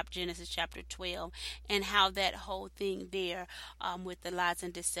Genesis chapter 12, and how that whole thing there with the lies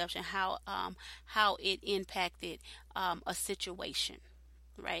and deception, how it impacted a situation,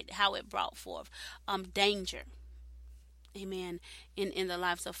 right? How it brought forth danger. Amen. In the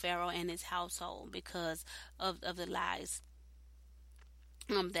lives of Pharaoh and his household because of the lies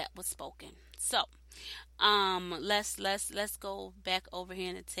that was spoken. So let's go back over here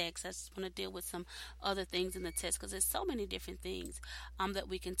in the text. I just want to deal with some other things in the text because there's so many different things that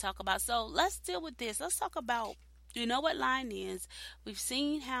we can talk about. So let's deal with this. Let's talk about, you know what lying is. We've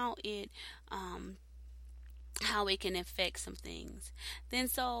seen how it can affect some things. Then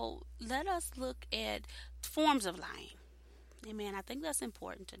so let us look at forms of lying. Amen. I think that's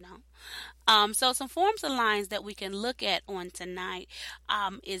important to know. So some forms of lying that we can look at on tonight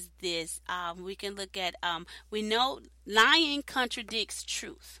is this. We can look at, we know lying contradicts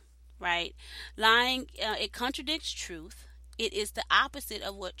truth, right? Lying, it contradicts truth. It is the opposite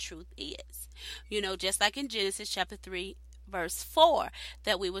of what truth is. You know, just like in Genesis chapter 3, verse 4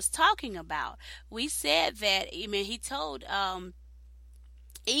 that we was talking about. We said that, amen, he told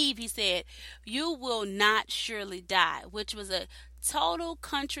Eve, he said, "You will not surely die," which was a total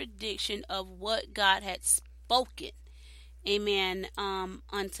contradiction of what God had spoken. Amen.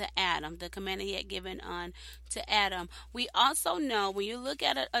 Unto Adam, the command he had given unto Adam. We also know when you look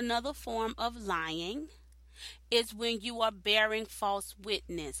at another form of lying, it's when you are bearing false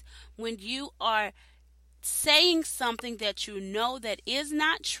witness. When you are saying something that you know that is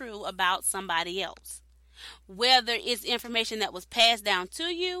not true about somebody else. Whether it's information that was passed down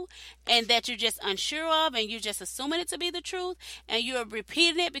to you and that you're just unsure of and you're just assuming it to be the truth and you're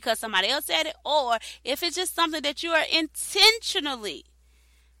repeating it because somebody else said it, or if it's just something that you are intentionally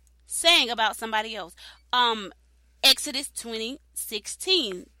saying about somebody else. Exodus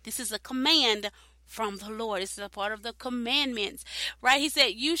 20:16. This is a command from the Lord. This is a part of the commandments, right? He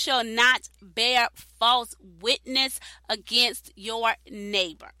said, "You shall not bear false witness against your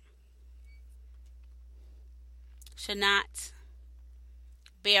neighbor." Should not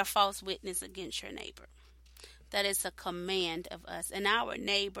bear false witness against your neighbor. That is a command of us. And our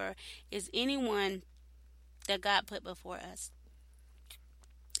neighbor is anyone that God put before us.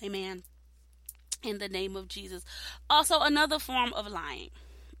 Amen. In the name of Jesus. Also, another form of lying.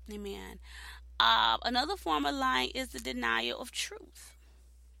 Amen. Another form of lying is the denial of truth.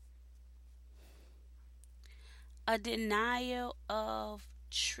 A denial of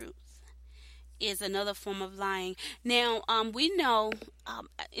truth is another form of lying. Now, we know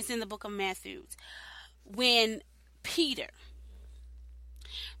it's in the book of Matthew. When Peter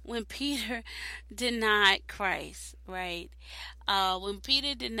denied Christ, right? When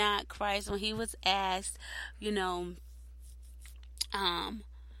Peter denied Christ, when he was asked, you know,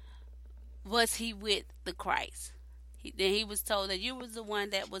 was he with the Christ? Then he was told that you was the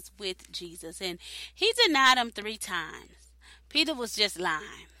one that was with Jesus. And he denied him 3 times. Peter was just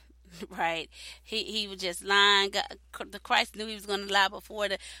lying. Right, he was just lying. The Christ knew he was going to lie before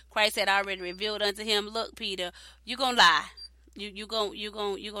the Christ had already revealed unto him. Look, Peter, you gonna lie. You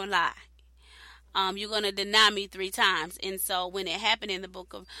gonna lie. You're gonna deny me 3 times. And so when it happened in the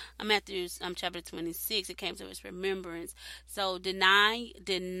book of Matthew, chapter 26, it came to his remembrance. So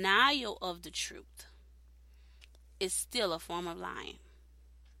denial of the truth is still a form of lying.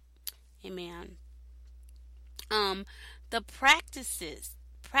 Amen. The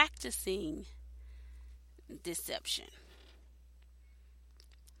practicing deception.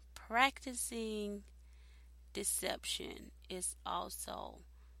 Practicing deception is also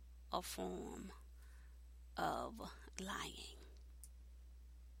a form of lying.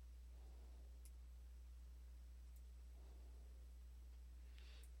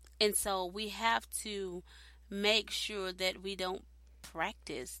 And so we have to make sure that we don't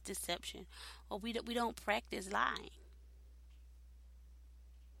practice deception, or we don't practice lying.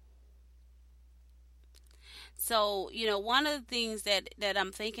 So, you know, one of the things that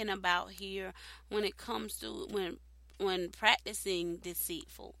I'm thinking about here when it comes to when practicing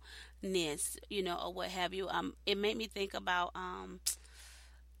deceitfulness, you know, or what have you, it made me think about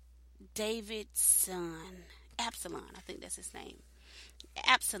David's son, Absalom. I think that's his name.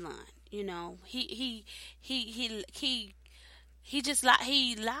 Absalom, you know, he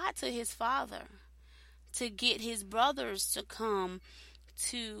lied to his father to get his brothers to come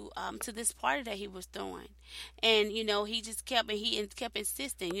to this party that he was throwing. And he just kept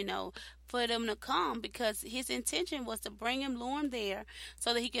insisting, for them to come, because his intention was to lure him there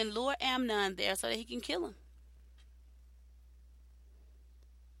so that he can lure Amnon there so that he can kill him.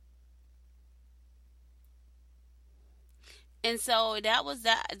 And so that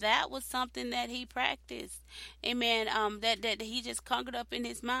was something that he practiced. Amen. That he just conquered up in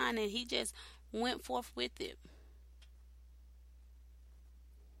his mind, and he just went forth with it.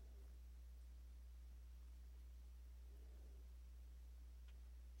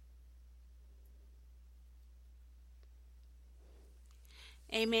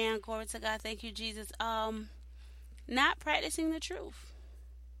 Amen. Glory to God. Thank you, Jesus. Not practicing the truth.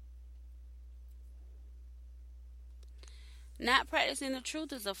 Not practicing the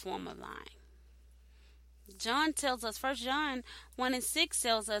truth is a form of lying. John tells us, 1 John 1:6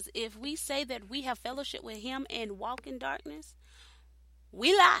 tells us, if we say that we have fellowship with him and walk in darkness,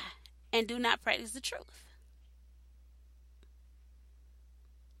 we lie and do not practice the truth.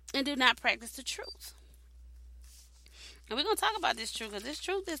 And do not practice the truth. And we're going to talk about this truth, because this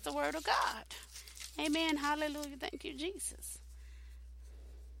truth is the word of God. Amen. Hallelujah. Thank you, Jesus.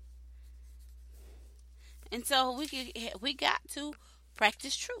 And so we got to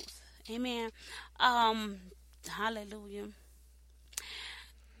practice truth. Amen. Hallelujah.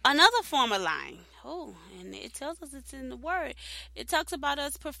 Another form of lying. Oh, and it tells us it's in the word. It talks about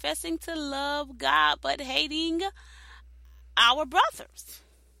us professing to love God but hating our brothers.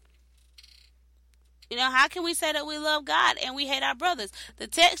 How can we say that we love God and we hate our brothers? The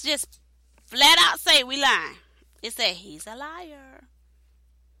text just flat out say we lying. It said he's a liar.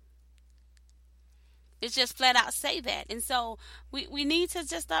 It's just flat out say that. And so we need to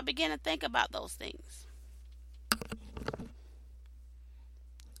just start beginning to think about those things.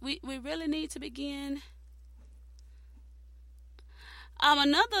 We really need to begin.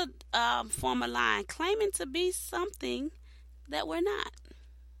 Another form of lying, claiming to be something that we're not.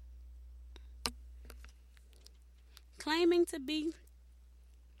 Claiming to be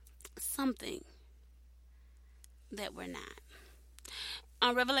something that we're not.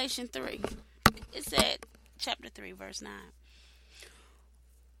 On Revelation 3, it said, chapter 3, verse 9.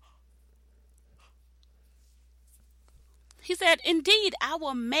 He said, indeed, I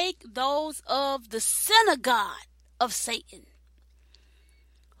will make those of the synagogue of Satan,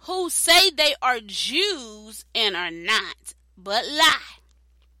 who say they are Jews and are not, but lie.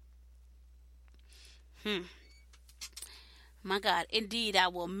 My God, indeed, I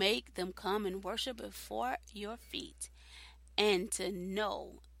will make them come and worship before your feet, and to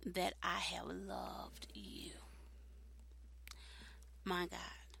know that I have loved you. My God.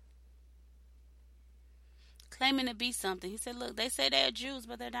 Claiming to be something. He said, look, they say they're Jews,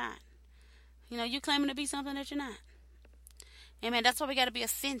 but they're not. You claiming to be something that you're not. Amen. That's why we got to be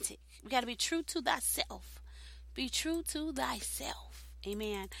authentic. We got to be true to thyself. Be true to thyself.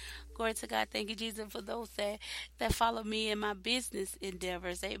 Amen. Glory to God. Thank you, Jesus, for those that follow me in my business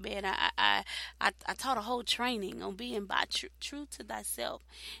endeavors. Amen. I taught a whole training on being true to thyself.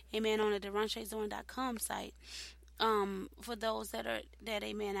 Amen. On the DeroncheZorn.com site. For those that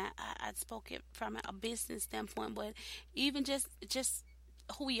amen, I spoke it from a business standpoint, but even just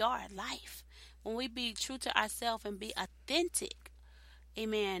who we are in life. When we be true to ourselves and be authentic,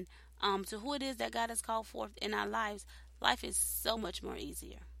 amen, to who it is that God has called forth in our lives, life is so much more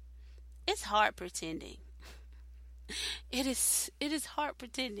easier. It's hard pretending. It is hard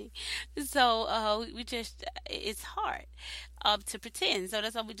pretending. So it's hard to pretend. So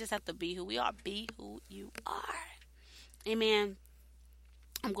that's why we just have to be who we are. Be who you are. Amen.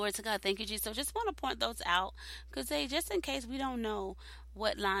 Glory to God. Thank you, Jesus. So just want to point those out, because just in case we don't know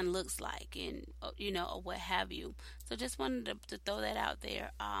what lying looks like, and or what have you. So just wanted to throw that out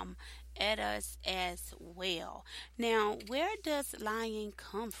there at us as well. Now, where does lying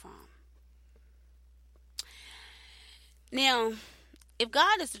come from? Now, if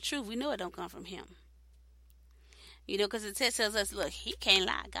God is the truth, we know it don't come from him. Because the text tells us, look, he can't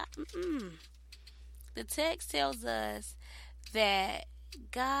lie. God, the text tells us that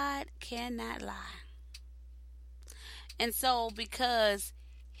God cannot lie. And so, because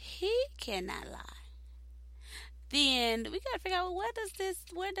he cannot lie, then we got to figure out, where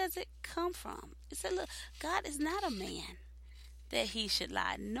does it come from? It said, look, God is not a man that he should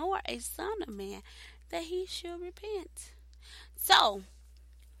lie, nor a son of man that he should repent. So,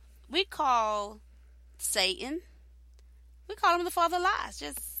 we call Satan, we call him the father of lies,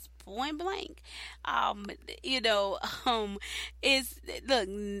 just point blank. Is look,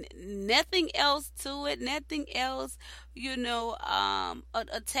 nothing else to it, nothing else,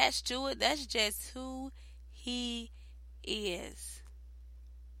 attached to it. That's just who he is.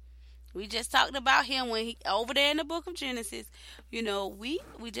 We just talked about him when he over there in the book of Genesis. We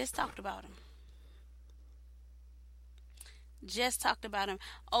just talked about him. Just talked about him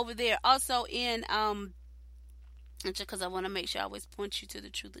over there. Also in because I want to make sure I always point you to the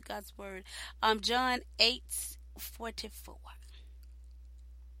truth of God's word. John 8:44.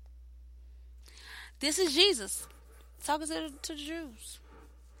 This is Jesus talking to the Jews.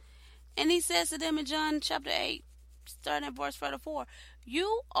 And he says to them in John chapter 8, starting at verse 44,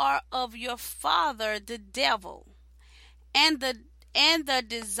 you are of your father the devil, and the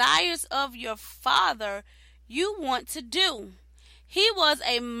desires of your father you want to do. He was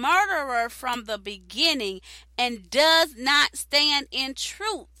a murderer from the beginning and does not stand in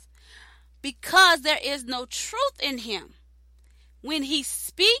truth, because there is no truth in him. When he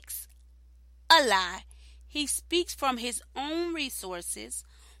speaks a lie, he speaks from his own resources,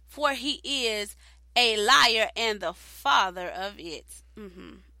 for he is a liar and the father of it.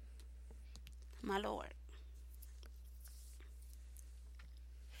 My Lord.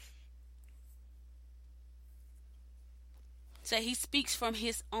 So he speaks from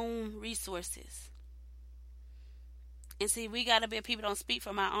his own resources. And see, we got to be people don't speak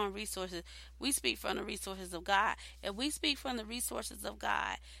from our own resources. We speak from the resources of God. If we speak from the resources of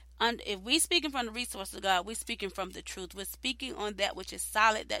God, if we speaking from the resources of God, we're speaking from the truth. We're speaking on that which is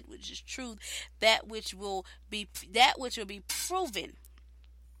solid, that which is truth, that which will be proven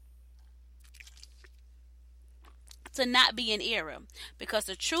to not be in error. Because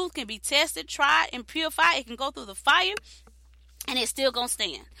the truth can be tested, tried, and purified. It can go through the fire, and it's still gonna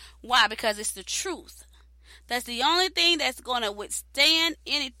stand. Why? Because it's the truth. That's the only thing that's gonna withstand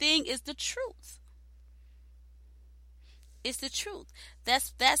anything is the truth. It's the truth.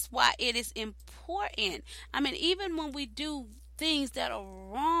 That's why it is important. I mean, even when we do things that are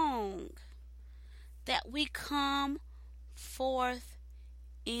wrong, that we come forth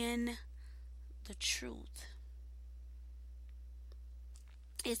in the truth.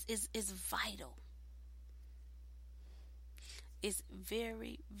 It's vital. It's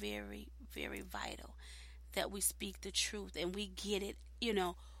very, very, very vital that we speak the truth and we get it,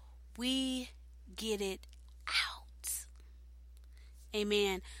 we get it out.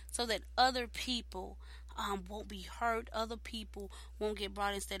 Amen. So that other people won't be hurt. Other people won't get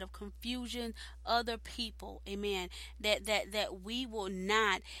brought instead of confusion. Other people, amen, that we will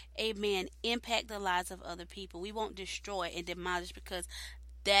not, amen, impact the lives of other people. We won't destroy and demolish, because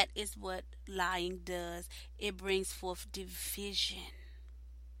that is what lying does. It brings forth division.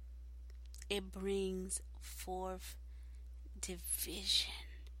 It brings forth division.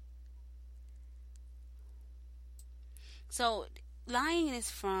 So, lying is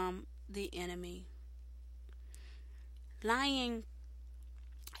from the enemy. Lying,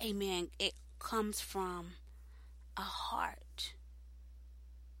 amen, it comes from a heart.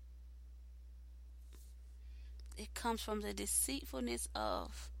 It comes from the deceitfulness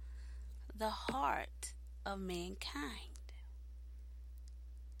of the heart of mankind.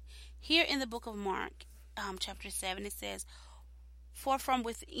 Here in the book of Mark, chapter 7, it says, for from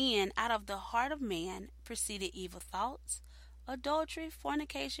within, out of the heart of man, proceeded evil thoughts, adultery,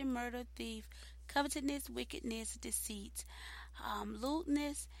 fornication, murder, thief, covetousness, wickedness, deceit,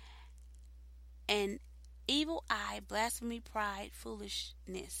 lewdness, an evil eye, blasphemy, pride,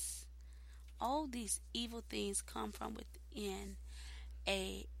 foolishness. All these evil things come from within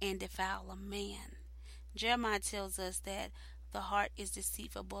and defile a man. Jeremiah tells us that the heart is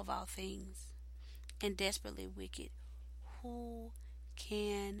deceitful above all things and desperately wicked. Who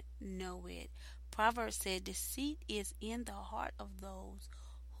can know it? Proverbs said, deceit is in the heart of those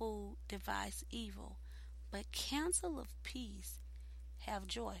who devise evil, but counsel of peace have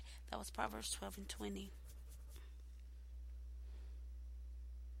joy. That was Proverbs 12:20.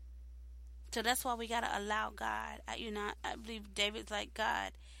 So that's why we got to allow God. I believe David's like,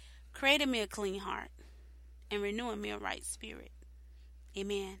 God, create in me a clean heart and renew in me a right spirit.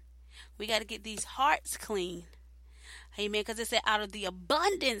 Amen. We got to get these hearts clean. Amen. Because it said, out of the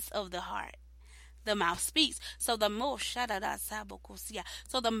abundance of the heart, the mouth speaks. So the mouth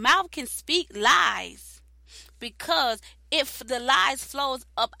can speak lies, because if the lies flows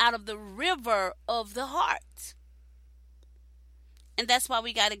up out of the river of the heart. And that's why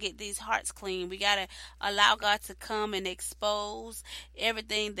we got to get these hearts clean. We got to allow God to come and expose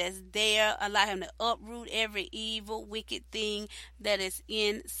everything that's there. Allow him to uproot every evil, wicked thing that is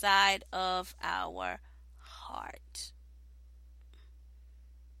inside of our heart.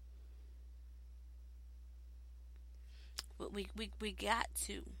 But we got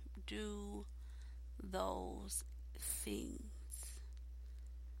to do those things.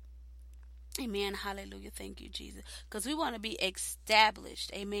 Amen. Hallelujah. Thank you, Jesus. Because we want to be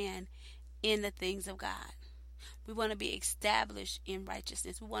established, amen, in the things of God. We want to be established in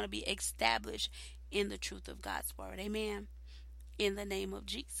righteousness. We want to be established in the truth of God's word. Amen. In the name of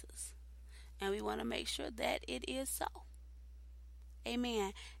Jesus. And we want to make sure that it is so.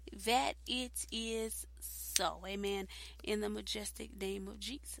 Amen. That it is so. Amen. In the majestic name of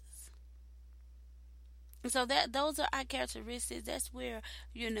Jesus. And so that those are our characteristics. That's where,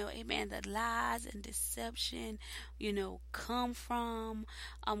 amen, the lies and deception, come from.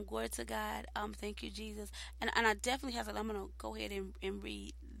 Glory to God. Thank you, Jesus. And I definitely have to, I'm going to go ahead and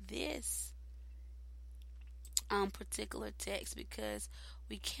read this particular text, because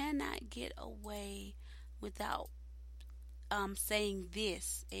we cannot get away without saying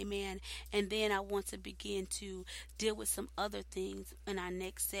this. Amen. And then I want to begin to deal with some other things in our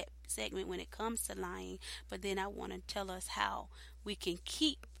next segment when it comes to lying. But then I want to tell us how we can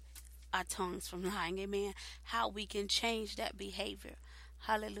keep our tongues from lying. Amen. How we can change that behavior.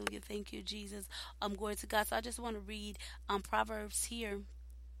 Hallelujah. Thank you, Jesus. Glory to God. So I just want to read Proverbs here.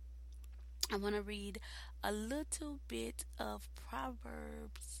 I want to read a little bit of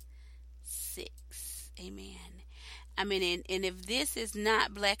Proverbs 6. Amen. I mean, and if this is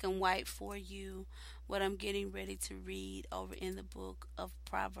not black and white for you, what I'm getting ready to read over in the book of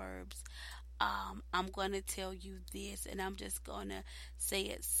Proverbs, I'm going to tell you this, and I'm just going to say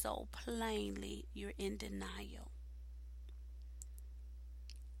it so plainly. You're in denial.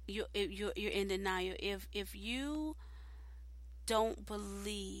 You're in denial. If you don't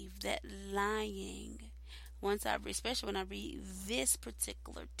believe that lying, especially when I read this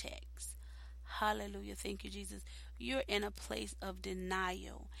particular text, hallelujah, thank you, Jesus, you're in a place of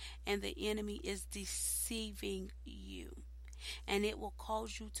denial, and the enemy is deceiving you, and it will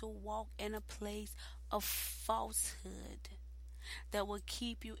cause you to walk in a place of falsehood that will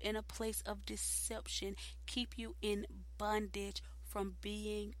keep you in a place of deception, keep you in bondage from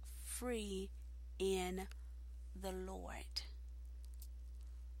being free in the Lord.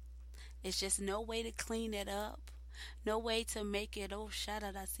 It's just no way to clean it up. No way to make it,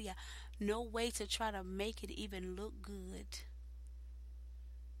 no way to try to make it even look good.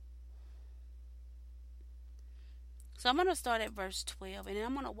 So I'm going to start at verse 12, and then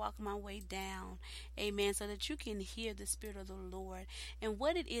I'm going to walk my way down, amen, so that you can hear the Spirit of the Lord and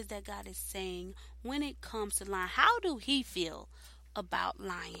what it is that God is saying when it comes to lying. How do He feel about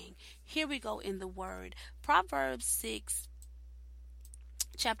lying? Here we go in the Word. Proverbs 6.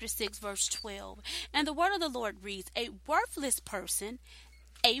 Chapter 6, verse 12. And the word of the Lord reads, a worthless person,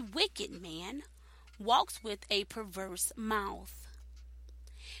 a wicked man, walks with a perverse mouth.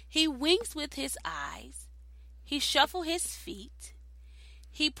 He winks with his eyes. He shuffles his feet.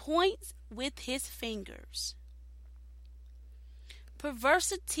 He points with his fingers.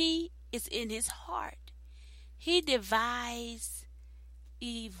 Perversity is in his heart. He devises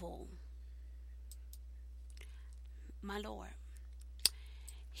evil. My Lord.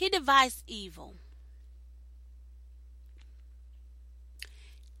 He devised evil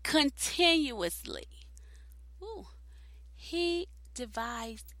continuously. He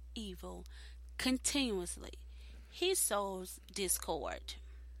devised evil continuously. He sows discord.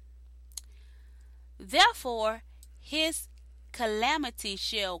 Therefore, his calamity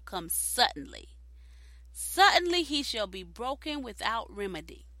shall come suddenly. Suddenly he shall be broken without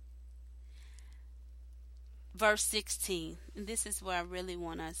remedy. Verse 16, and this is where I really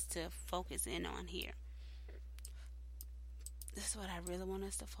want us to focus in on here. This is what I really want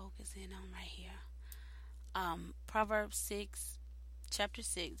us to focus in on right here. Proverbs 6, chapter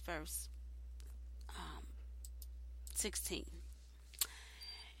 6, verse 16.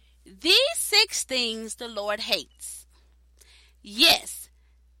 These 6 things the Lord hates. Yes,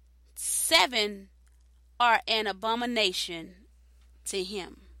 7 are an abomination to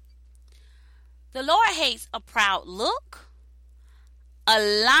Him. The Lord hates a proud look, a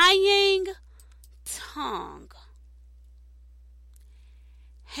lying tongue,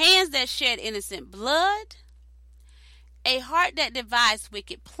 hands that shed innocent blood, a heart that devises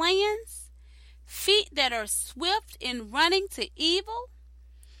wicked plans, feet that are swift in running to evil,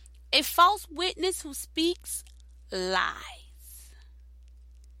 a false witness who speaks lies,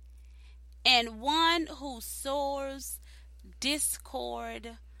 and one who sows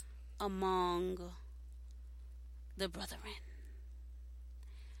discord among the brethren.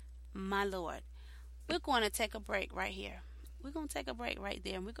 My Lord, we're going to take a break right here. We're going to take a break right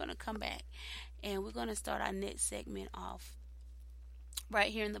there, and we're going to come back, and we're going to start our next segment off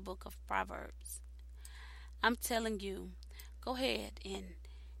right here in the book of Proverbs. I'm telling you, go ahead and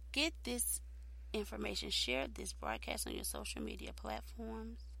get this information. Share this broadcast on your social media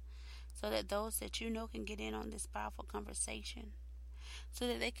platforms. so that those that you know can get in on this powerful conversation, so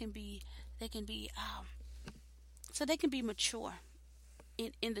that they can be mature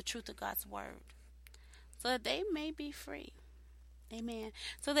in the truth of God's word, so that they may be free. Amen.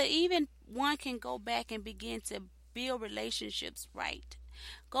 So that even one can go back and begin to build relationships right.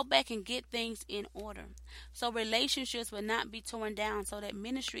 Go back and get things in order, so relationships will not be torn down, so that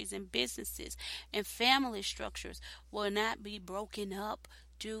ministries and businesses and family structures will not be broken up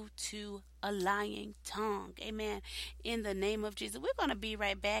due to a lying tongue. Amen. In the name of Jesus. We're going to be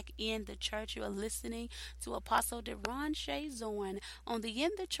right back in the church. You are listening to Apostle Deron Zorn on the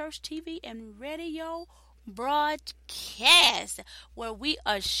In the Church TV and radio broadcast, where we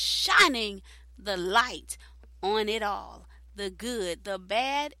are shining the light on it all, the good, the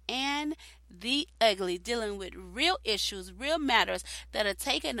bad, and the ugly, dealing with real issues, real matters that are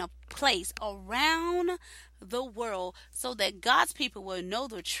taking a place around the world, so that God's people will know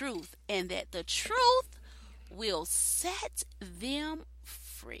the truth, and that the truth will set them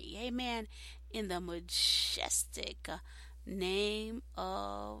free. Amen. In the majestic name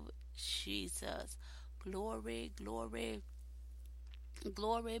of Jesus. Glory, glory,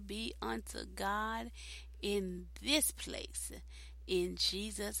 glory be unto God in this place. In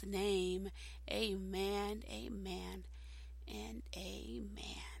Jesus' name, amen, amen, and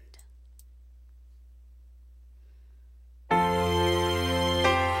amen.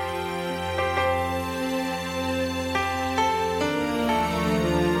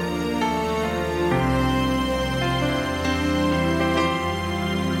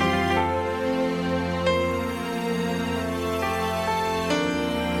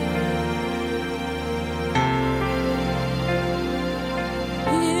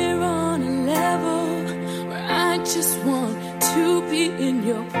 Just want to be in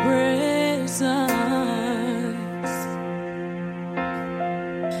your presence.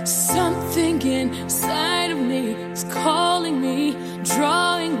 Something inside of me is calling me,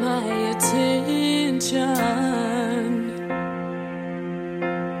 drawing my attention.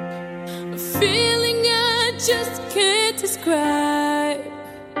 A feeling I just can't describe.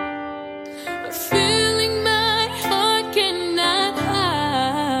 A feeling my heart cannot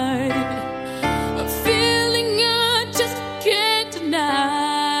hide. A feeling I just can't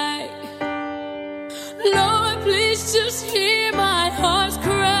deny. Lord, please just hear my heart's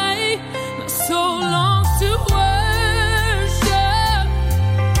cry. My soul longs to worship.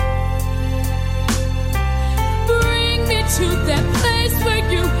 Bring me to that place where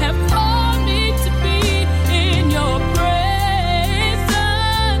you have called me to be, in your presence.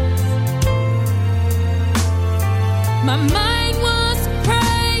 My mind wants to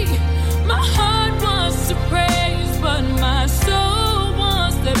pray, my heart wants to praise, but my soul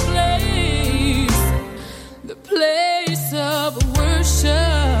wants the place of worship.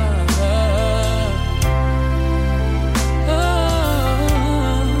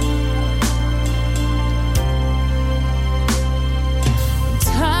 I'm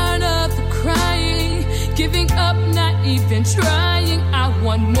tired of the crying, giving up, not even trying. I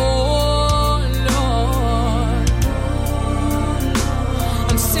want more, Lord.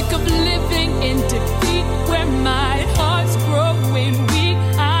 I'm sick of living in defeat, where my heart's growing weak.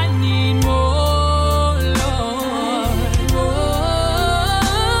 I need more, Lord. More.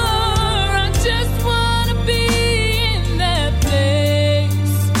 I just want to be in that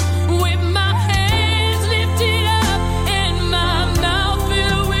place, with my hands lifted up and my mouth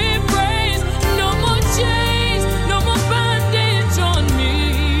filled with praise. No more chains, no more bondage on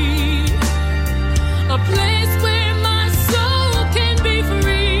me.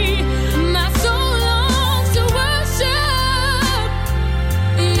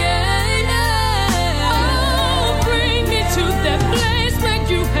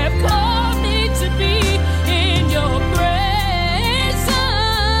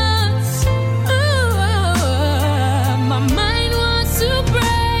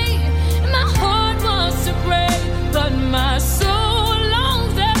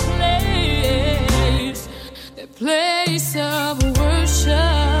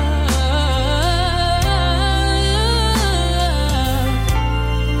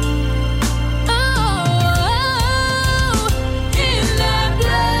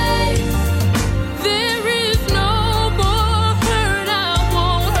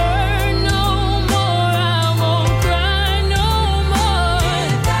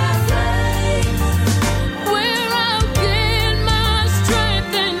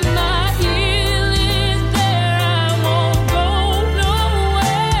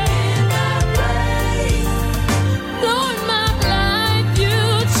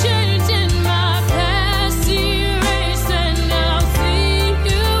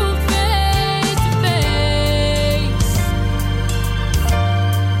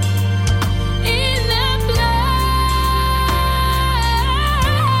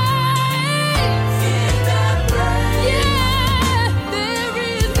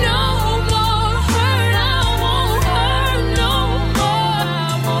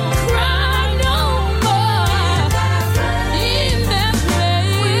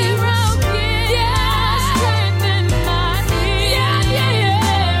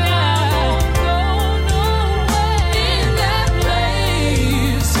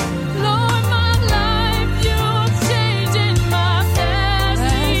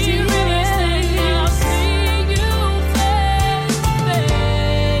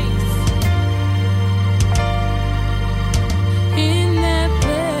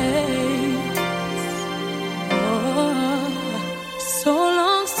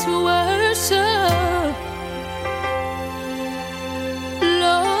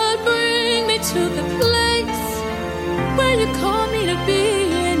 to the place where you call me to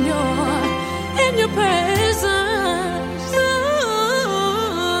be in your presence.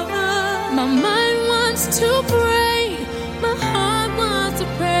 My mind wants to pray, my heart wants to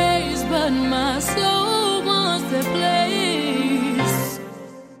praise, but my soul wants that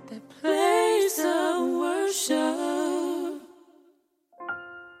place of worship.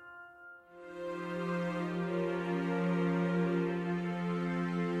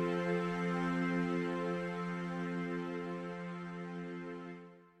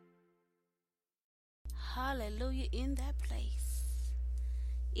 Hallelujah. In that place.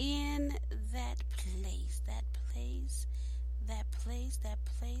 In that place. That place. That place. That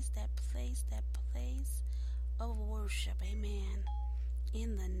place. That place. That place of worship. Amen.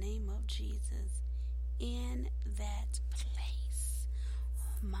 In the name of Jesus. In that place.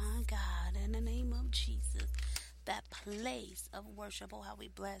 Oh my God. In the name of Jesus. That place of worship. Oh, how we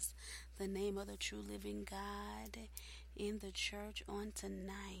bless the name of the true living God in the church on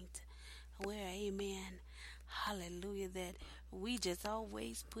tonight. Where, amen, hallelujah, that we just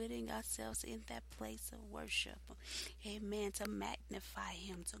always putting ourselves in that place of worship, amen, to magnify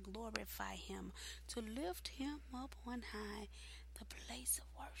him, to glorify him, to lift him up on high, the place of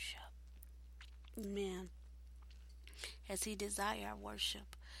worship, amen, as he desire our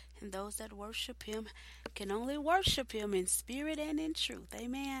worship. And those that worship him can only worship him in spirit and in truth,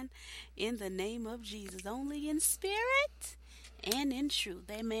 amen, in the name of Jesus, only in spirit and in truth,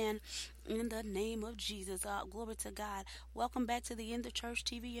 amen, in the name of Jesus. Glory to God. Welcome back to the In the Church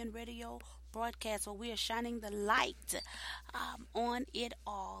TV and radio broadcast, where we are shining the light on it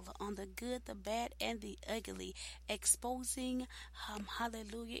all, on the good, the bad, and the ugly, exposing,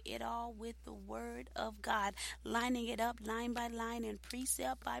 hallelujah, it all with the word of God, lining it up line by line and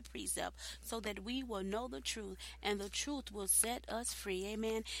precept by precept, so that we will know the truth, and the truth will set us free,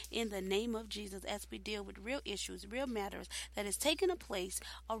 amen, in the name of Jesus, as we deal with real issues, real matters that is taking a place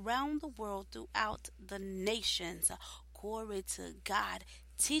around the world, throughout the nations. Glory to God.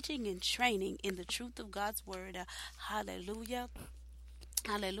 Teaching and training in the truth of God's word. Hallelujah.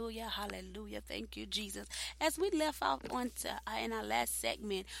 Hallelujah, hallelujah. Thank you, Jesus. As we left off in our last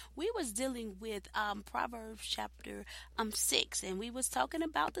segment, we was dealing with Proverbs chapter 6, and we was talking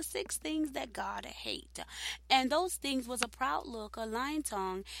about the 6 things that God hate. And those things was a proud look, a lying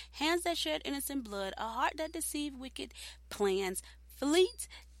tongue, hands that shed innocent blood, a heart that deceive wicked plans, feet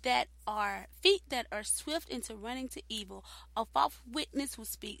that are swift into running to evil, a false witness who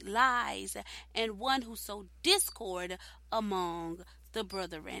speak lies, and one who sow discord among the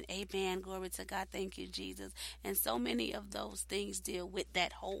brethren. Amen. Glory to God. Thank you, Jesus. And so many of those things deal with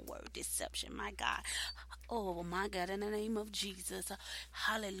that whole word, deception. My God. Oh my God. In the name of Jesus.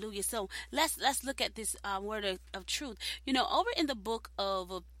 Hallelujah. So let's look at this word of truth. You know, over in the book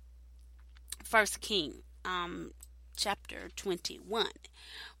of 1 King, chapter 21,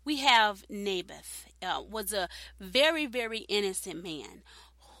 we have Naboth, was a very, very innocent man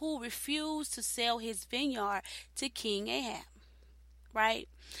who refused to sell his vineyard to King Ahab, right?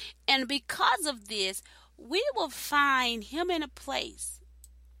 And because of this, we will find him in a place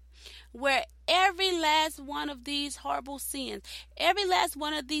where every last one of these horrible sins, every last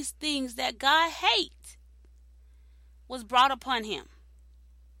one of these things that God hates, was brought upon him.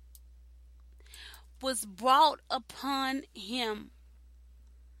 Was brought upon him.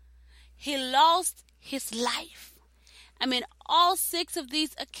 He lost his life. I mean, all 6 of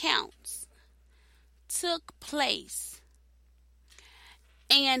these accounts took place,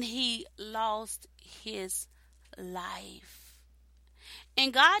 and he lost his life.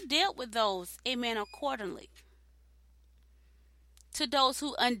 And God dealt with those, amen, accordingly to those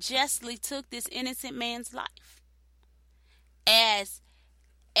who unjustly took this innocent man's life, as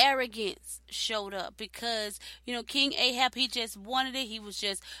arrogance showed up, because King Ahab, he just wanted it. He was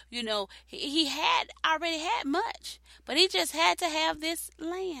just, he had already had much, but he just had to have this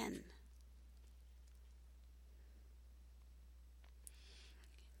land.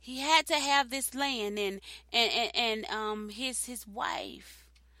 He had to have this land, and his wife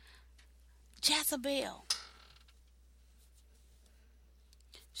Jezebel,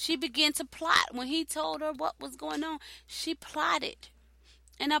 she began to plot. When he told her what was going on, she plotted.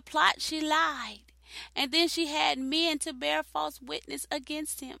 In a plot, she lied. And then she had men to bear false witness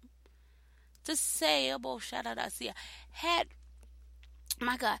against him. To say, had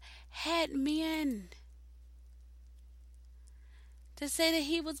men to say that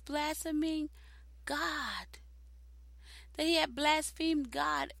he was blaspheming God. That he had blasphemed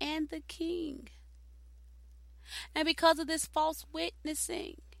God and the king. And because of this false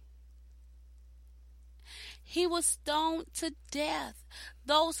witnessing, He was stoned to death.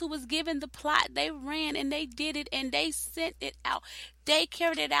 Those who was given the plot, they ran and they did it and they sent it out. They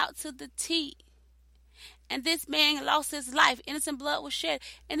carried it out to the T. And this man lost his life. Innocent blood was shed.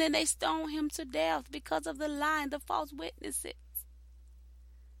 And then they stoned him to death because of the lying, the false witnesses.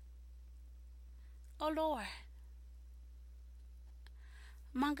 Oh, Lord.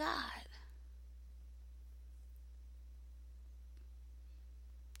 My God.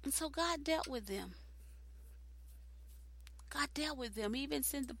 And so God dealt with them. God dealt with them. He even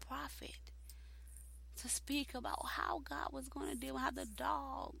sent the prophet to speak about how God was going to deal with how the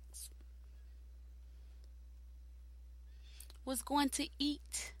dogs was going to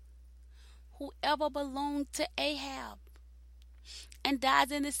eat whoever belonged to Ahab and dies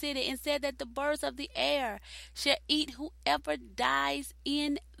in the city, and said that the birds of the air shall eat whoever dies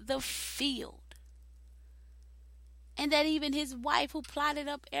in the field. And that even his wife, who plotted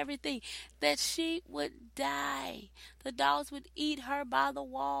up everything, that she would die. The dogs would eat her by the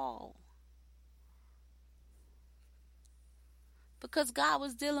wall. Because God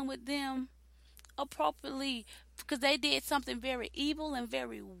was dealing with them appropriately, because they did something very evil and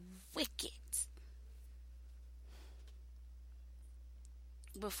very wicked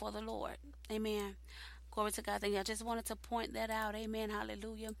before the Lord. Amen. Glory to God. Thank you. I just wanted to point that out. Amen.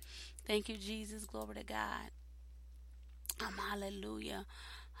 Hallelujah. Thank you, Jesus. Glory to God. Hallelujah.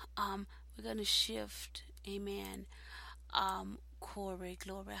 We're going to shift. Amen. Corey,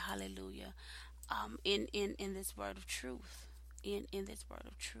 glory. Hallelujah. In this word of truth. In this word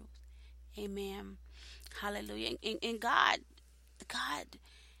of truth. Amen. Hallelujah. And God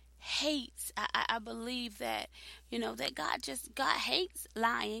hates. I believe that, that God hates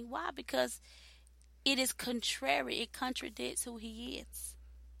lying. Why? Because it is contrary. It contradicts who He is.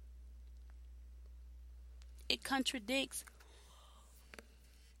 It contradicts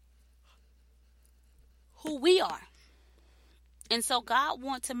who we are. And so God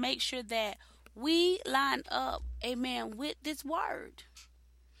wants to make sure that we line up, amen, with this word.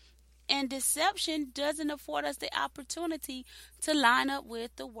 And deception doesn't afford us the opportunity to line up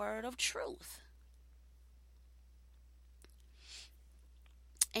with the word of truth.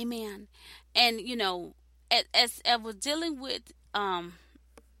 Amen. And, as we're dealing with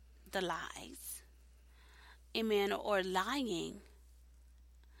the lies, amen, or lying.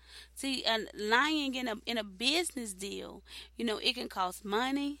 See, lying in a business deal, it can cost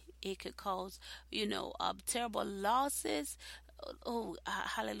money. It could cause, terrible losses. Oh,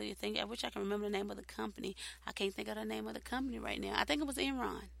 hallelujah. I wish I can remember the name of the company. I can't think of the name of the company right now. I think it was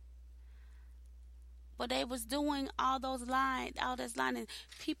Enron. But they was doing all this lying, and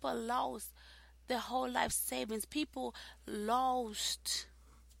people lost their whole life savings. People lost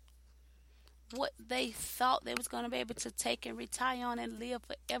what they thought they was going to be able to take and retire on and live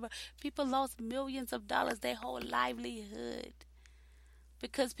forever. People lost millions of dollars, their whole livelihood,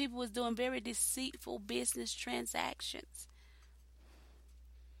 because people was doing very deceitful business transactions.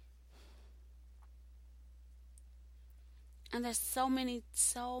 And there's so many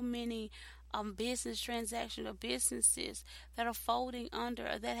business transactions or businesses that are folding under,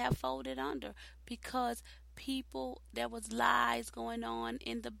 or that have folded under, because there was lies going on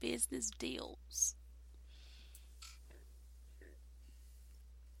in the business deals.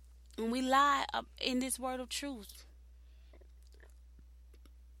 When we lie in this word of truth,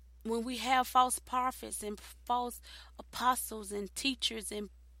 when we have false prophets and false apostles and teachers and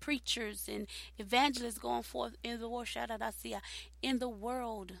preachers and evangelists going forth in the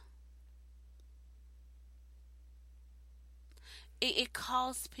world, it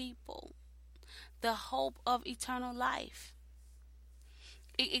costs people the hope of eternal life.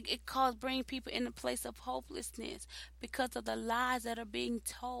 It bring people in a place of hopelessness because of the lies that are being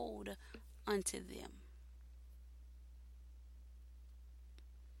told unto them.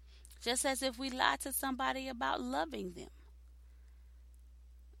 Just as if we lie to somebody about loving them,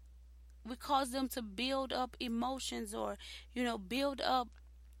 we cause them to build up emotions, or build up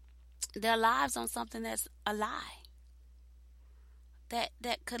their lives on something that's a lie,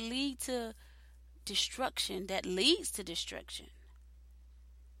 that could lead to destruction, that leads to destruction,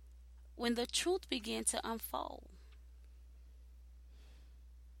 when the truth begins to unfold.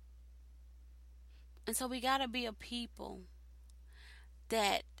 And so we got to be a people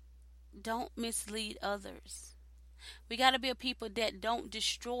that don't mislead others. We got to be a people that don't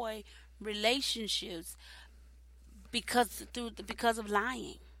destroy relationships because of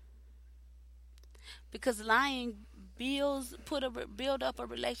lying. Because lying build up a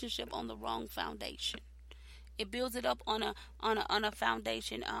relationship on the wrong foundation. It builds it up on a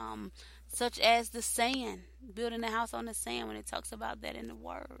foundation such as the sand, building a house on the sand, when it talks about that in the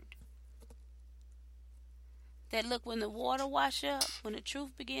word. that look, when the water wash up, when the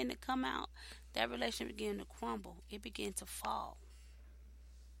truth began to come out, that relationship began to crumble. It began to fall.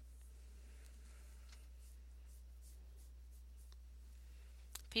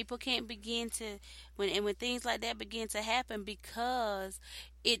 People can't begin to, when things like that begin to happen, because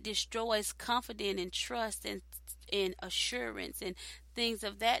it destroys confidence and trust and assurance and things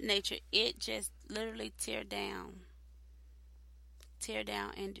of that nature. It just literally tear down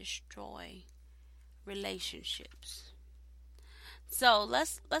and destroy relationships. So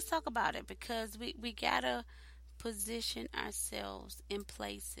let's talk about it, because we gotta position ourselves in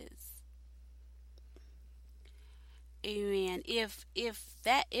places. Amen. If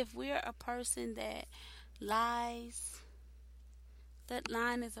we're a person that lies, that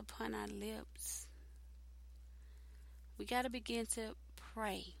line is upon our lips. We got to begin to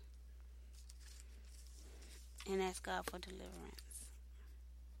pray and ask God for deliverance.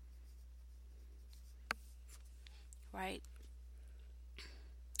 Right?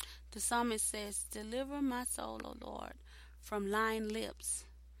 The psalmist says, "Deliver my soul, O Lord, from lying lips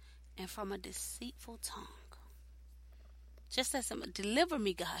and from a deceitful tongue." Just as simple. Deliver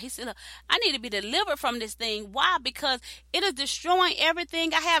me, God. He said, look, I need to be delivered from this thing. Why? Because it is destroying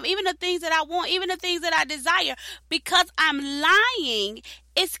everything I have, even the things that I want, even the things that I desire. Because I'm lying,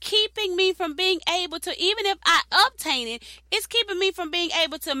 it's keeping me from being able to, even if I obtain it, it's keeping me from being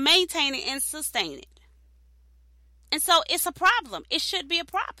able to maintain it and sustain it. And so it's a problem. It should be a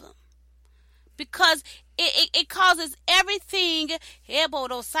problem. Because it causes everything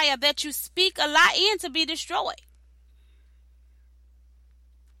that you speak a lie in to be destroyed.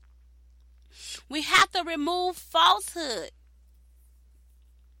 We have to remove falsehood.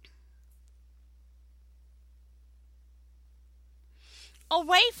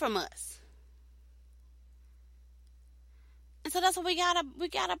 Away from us. And so that's what we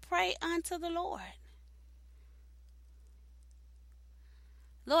gotta pray unto the Lord.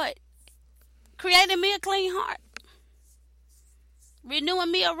 Lord, create in me a clean heart.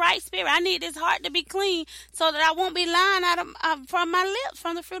 Renewing me a right spirit. I need this heart to be clean so that I won't be lying out of from my lips,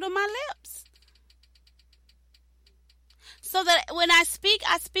 from the fruit of my lips. So that when I speak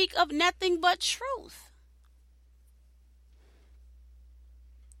of nothing but truth.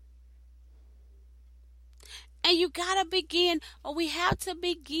 And you gotta begin, or we have to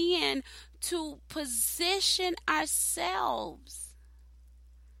begin to position ourselves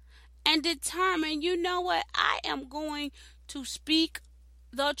and determine, you know what, I am going to speak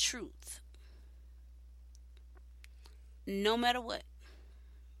the truth. No matter what.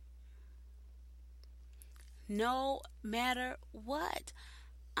 No matter what,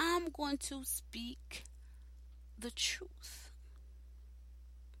 I'm going to speak the truth.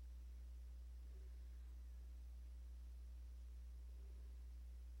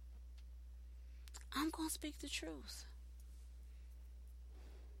 I'm going to speak the truth.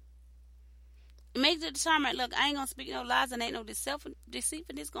 Make the determination, look, I ain't going to speak no lies, and ain't no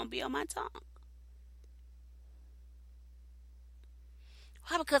deceitfulness going to be on my tongue.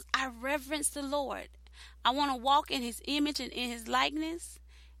 Why? Because I reverence the Lord. I want to walk in his image and in his likeness.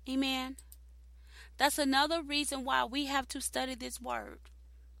 Amen. That's another reason why we have to study this word.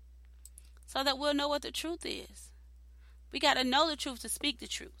 So that we'll know what the truth is. We got to know the truth to speak the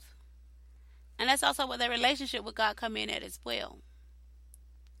truth. And that's also where the relationship with God come in at as well.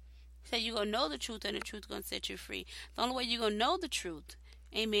 He said you're going to know the truth, and the truth is going to set you free. The only way you're going to know the truth,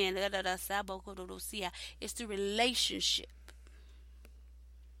 amen, is through relationship.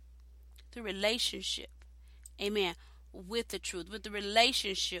 The relationship, amen, with the truth, with the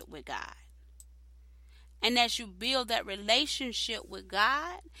relationship with God. And as you build that relationship with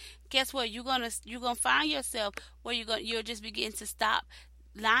God, guess what? You're gonna find yourself where you'll just begin to stop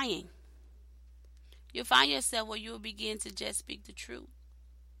lying. You'll find yourself where you'll begin to just speak the truth.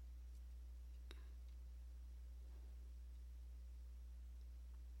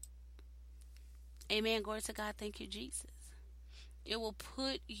 Amen. Glory to God. Thank you, Jesus. It will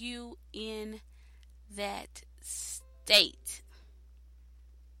put you in that state.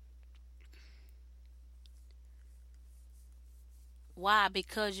 Why?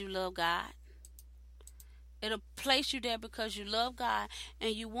 Because you love God. It'll place you there because you love God,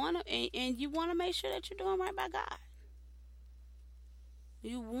 and you want to make sure that you're doing right by God.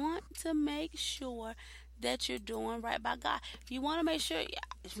 You want to make sure that you're doing right by God. You want to make sure.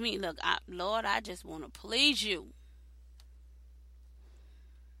 Lord, I just want to please you.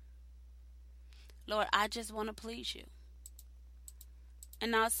 Lord, I just want to please you.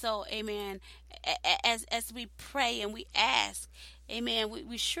 And also, amen, as we pray and we ask, amen,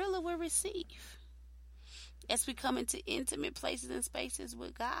 we surely will receive. As we come into intimate places and spaces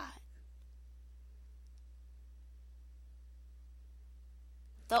with God.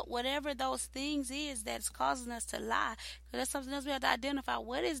 whatever those things is that's causing us to lie. Because that's something else we have to identify.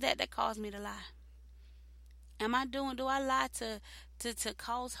 What is that caused me to lie? Do I lie to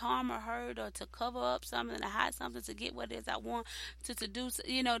cause harm or hurt, or to cover up something, to hide something, to get what it is I want to do?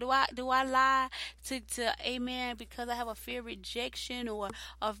 Do I lie to amen, because I have a fear of rejection, or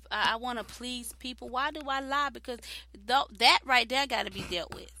of I want to please people? Why do I lie? Because that right there got to be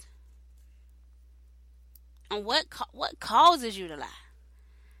dealt with. And what causes you to lie?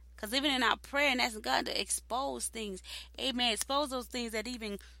 Because even in our prayer and asking God to expose things, amen, expose those things that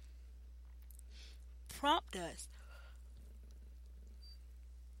even prompt us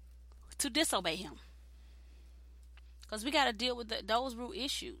to disobey Him. Because we got to deal with those root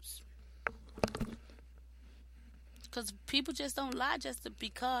issues. Because people just don't lie just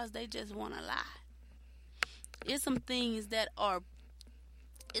because they just want to lie. It's some things that are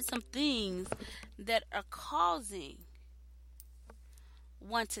causing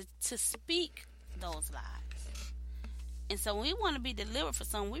one to speak those lies. And so when we want to be delivered from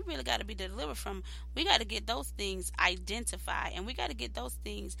something, we really got to be delivered from, we got to get those things identified. And we got to get those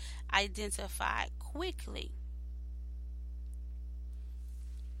things identified quickly.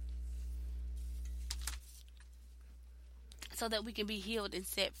 So that we can be healed and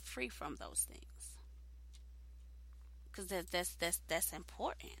set free from those things. Because that's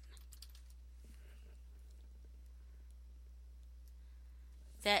important.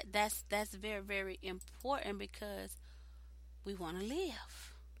 That's very, very important, because we want to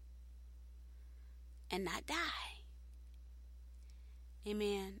live and not die.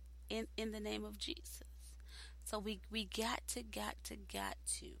 Amen. In the name of Jesus. So we got to get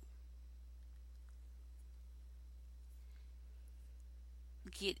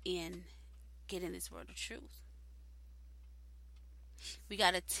in this word of truth. We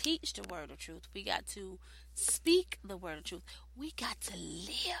got to teach the word of truth. We got to speak the word of truth. We got to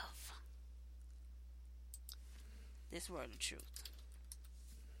live this word of truth.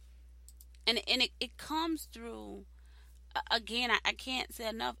 And it comes through, again, I can't say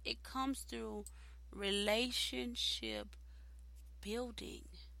enough, it comes through relationship building.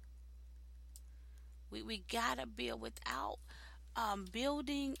 We got to build. Without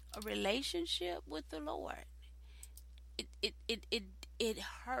building a relationship with the Lord, it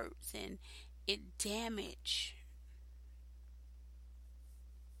hurts and it damages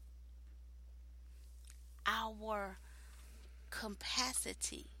our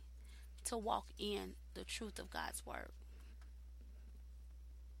capacity to walk in the truth of God's word.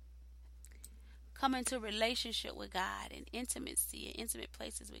 Come into relationship with God and intimacy and intimate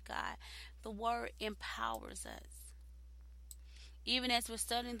places with God. The word empowers us. Even as we're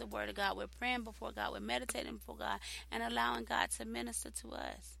studying the word of God, we're praying before God, we're meditating before God, and allowing God to minister to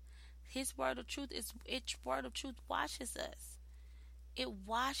us. His word of truth washes us. It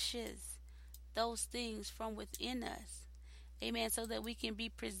washes those things from within us. Amen. So that we can be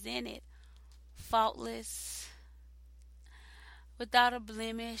presented faultless, without a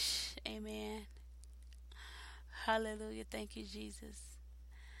blemish. Amen. Hallelujah. Thank you, Jesus.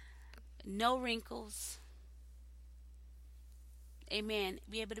 No wrinkles. Amen.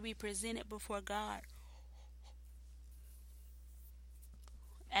 Be able to be presented before God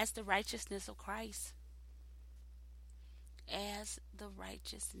as the righteousness of Christ. As the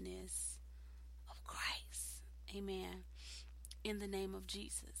righteousness of Christ. Amen. In the name of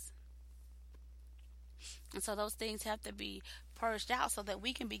Jesus. And so those things have to be purged out so that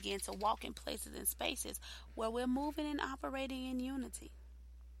we can begin to walk in places and spaces where we're moving and operating in unity.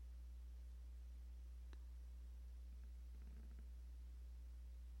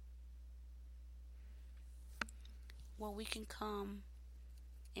 Where we can come,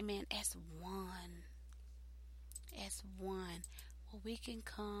 amen, as one. As one. Where we can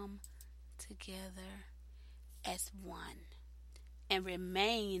come together as one and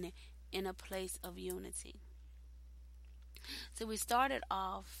remain in a place of unity. So we started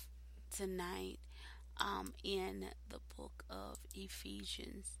off tonight in the book of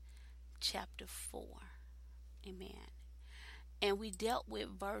Ephesians chapter 4. Amen. And we dealt with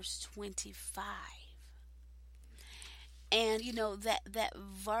verse 25. And that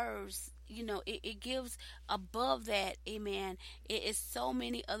verse, it gives above that, amen, it is so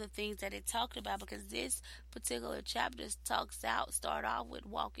many other things that it talked about, because this particular chapter start off with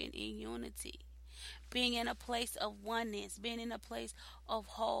walking in unity, being in a place of oneness, being in a place of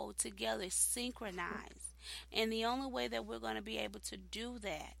whole, together, synchronized. And the only way that we're going to be able to do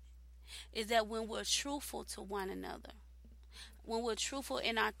that is that when we're truthful to one another. when we're truthful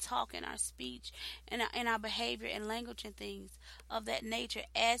in our talk and our speech and our behavior and language and things of that nature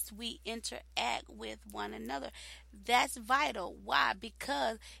as we interact with one another. That's vital. Why?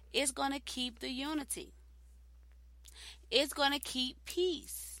 Because it's going to keep the unity. It's going to keep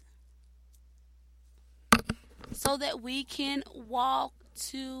peace so that we can walk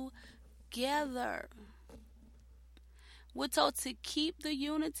together. We're told to keep the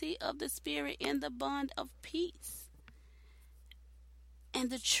unity of the Spirit in the bond of peace. And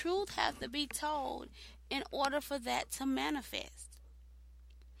the truth has to be told in order for that to manifest.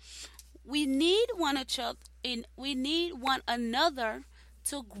 We need one another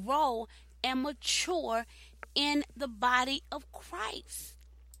to grow and mature in the body of Christ.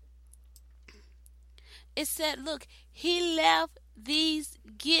 It said, look, he left these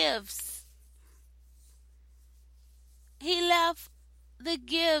gifts. He left the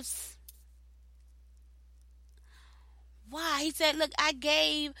gifts. Why? He said, look, I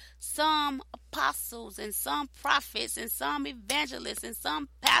gave some apostles and some prophets and some evangelists and some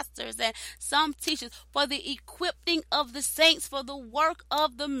pastors and some teachers for the equipping of the saints, for the work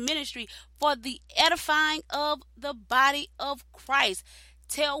of the ministry, for the edifying of the body of Christ,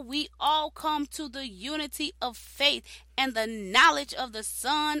 till we all come to the unity of faith and the knowledge of the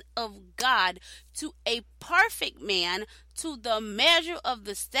Son of God, to a perfect man, to the measure of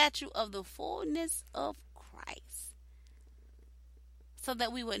the stature of the fullness of Christ. So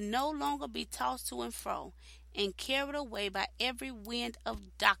that we would no longer be tossed to and fro and carried away by every wind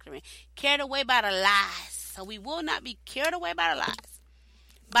of doctrine, carried away by the lies. So we will not be carried away by the lies,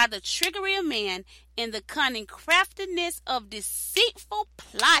 by the trickery of man and the cunning craftiness of deceitful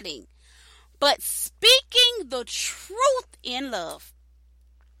plotting, but speaking the truth in love,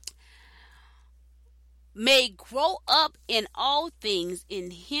 may grow up in all things in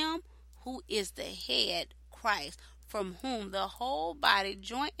him who is the head, Christ, from whom the whole body,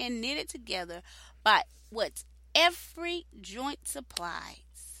 joined and knitted together by what every joint supplies,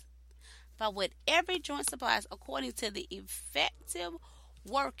 according to the effective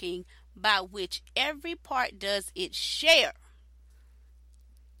working by which every part does its share.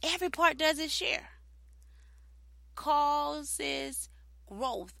 Every part does its share. Causes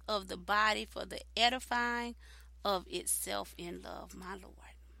growth of the body for the edifying of itself in love. My Lord.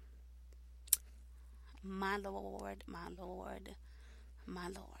 My Lord, my Lord, my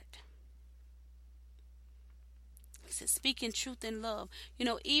Lord. He says, speaking truth in love. You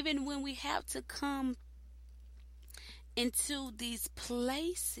know, even when we have to come into these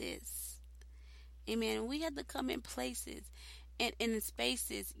places, amen, we have to come in places and in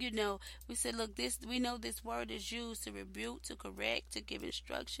spaces, you know, we said, look, we know this word is used to rebuke, to correct, to give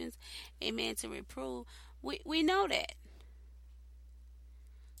instructions, amen, to reprove. We know that.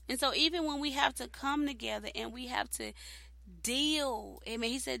 And so even when we have to come together and we have to deal, amen,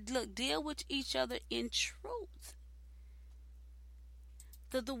 he said, look, deal with each other in truth.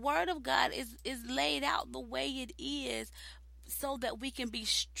 The word of God is laid out the way it is so that we can be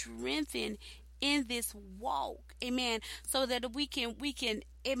strengthened in this walk, amen, so that we can,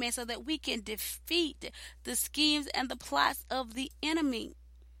 amen, so that we can defeat the schemes and the plots of the enemy,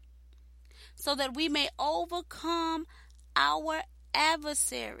 so that we may overcome our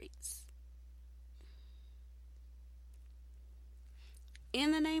adversaries.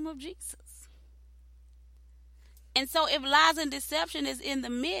 In the name of Jesus. And so if lies and deception is in the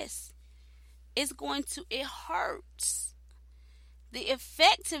midst, it hurts the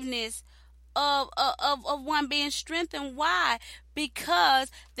effectiveness of one being strengthened. Why?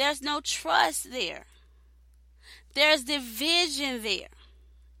 Because there's no trust there. There's division there.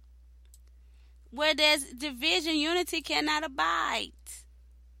 Where there's division, unity cannot abide.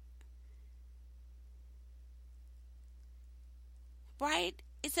 Right?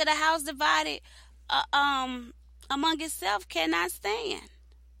 It said a house divided among itself cannot stand.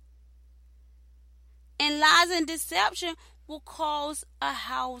 And lies and deception will cause a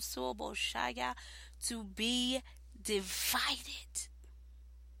house to be divided.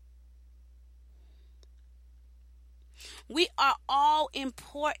 We are all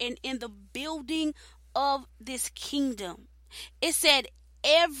important in the building of this kingdom. It said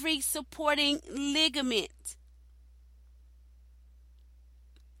every supporting ligament.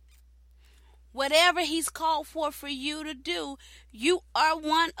 Whatever he's called for you to do, you are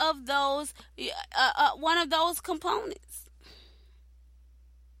one of those components.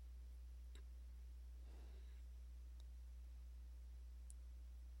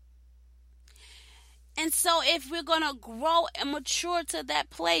 And so if we're going to grow and mature to that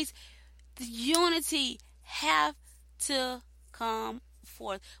place, the unity have to come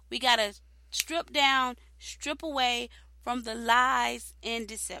forth. We got to strip down, strip away, from the lies and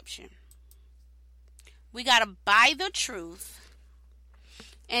deception. We got to buy the truth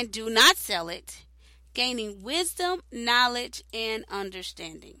and do not sell it, gaining wisdom, knowledge, and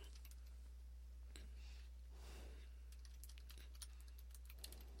understanding.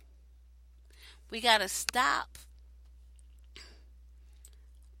 We got to stop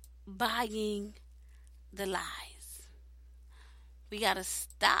buying the lies. We got to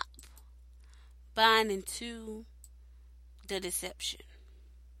stop buying into the deception.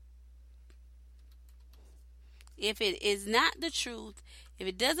 If it is not the truth, if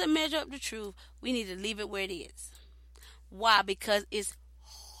it doesn't measure up the truth, we need to leave it where it is. Why? Because it's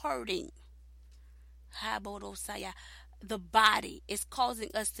hurting the body. It's causing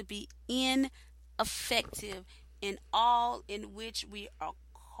us to be ineffective in all in which we are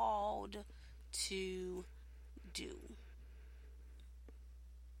called to do.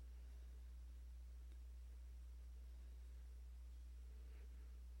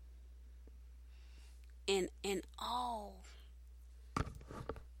 In all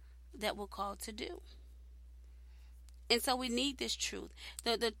that we're called to do. And so we need this truth.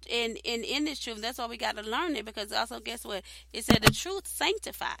 And in this truth, that's why we got to learn it, because also, guess what? It said the truth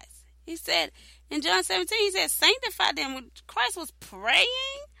sanctifies. He said in John 17, he said, sanctify them. When Christ was praying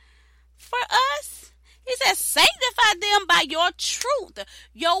for us, he said, sanctify them by your truth.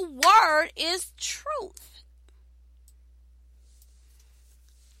 Your word is truth.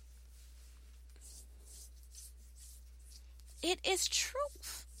 It is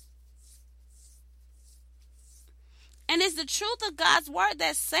truth. And it's the truth of God's word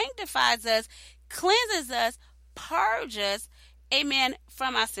that sanctifies us, cleanses us, purges us, amen,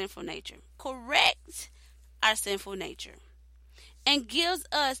 from our sinful nature. Corrects our sinful nature. And gives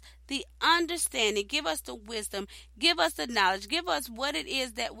us the understanding, give us the wisdom, give us the knowledge, give us what it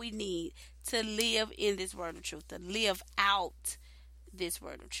is that we need to live in this word of truth, to live out this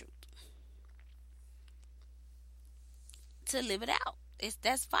word of truth. To live it out.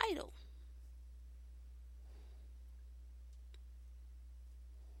 That's vital.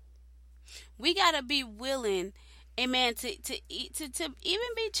 We got to be willing, amen, to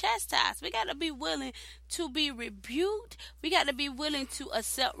even be chastised. We got to be willing to be rebuked. We got to be willing to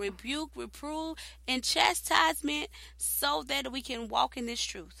accept rebuke, reprove, and chastisement so that we can walk in this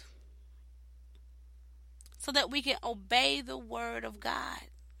truth. So that we can obey the word of God.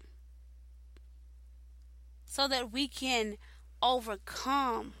 So that we can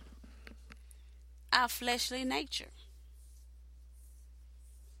overcome our fleshly nature.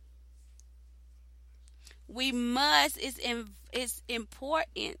 We must, it's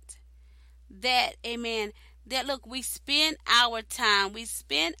important that, amen, that look, we spend our time, we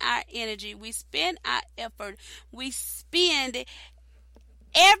spend our energy, we spend our effort, we spend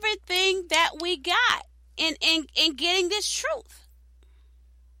everything that we got in getting this truth.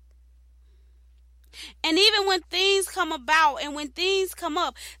 And even when things come about and when things come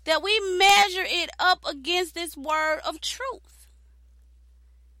up, that we measure it up against this word of truth.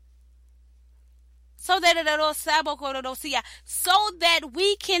 So that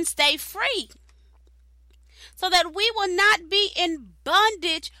we can stay free. So that we will not be in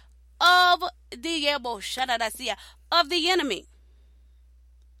bondage of the enemy.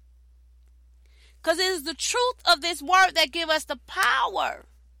 Because it is the truth of this word that gives us the power.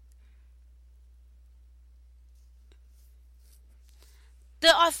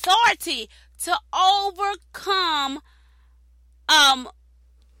 The authority to overcome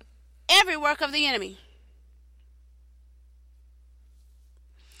every work of the enemy.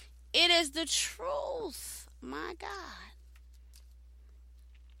 It is the truth. My God.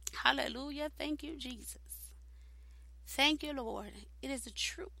 Hallelujah. Thank you, Jesus. Thank you, Lord. It is the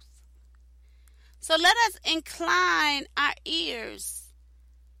truth. So let us incline our ears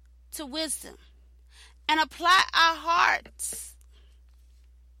to wisdom and apply our hearts.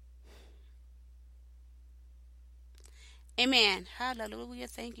 Amen. Hallelujah.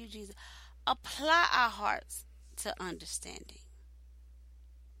 Thank you, Jesus. Apply our hearts to understanding.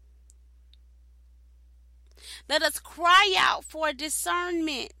 Let us cry out for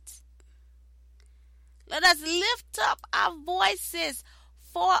discernment. Let us lift up our voices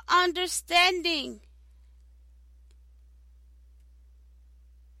for understanding.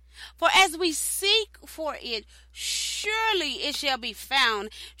 For as we seek for it, surely it shall be found.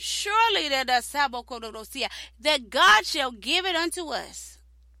 Surely that God shall give it unto us.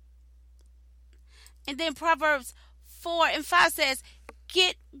 And then Proverbs 4:5 says,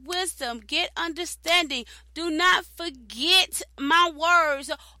 get wisdom, get understanding. Do not forget my words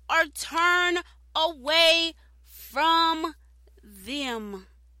or turn away from them.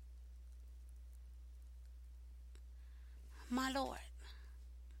 My Lord.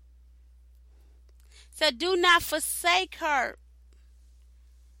 Said, do not forsake her,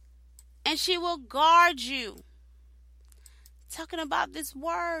 and she will guard you. Talking about this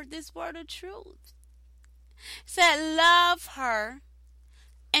word of truth. Said, love her,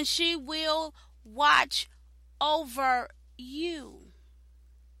 and she will watch over you.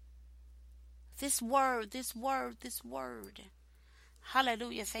 This word.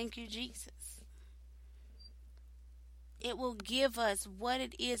 Hallelujah. Thank you, Jesus. It will give us what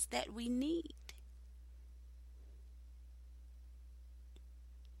it is that we need,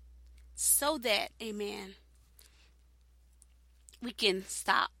 so that, amen, we can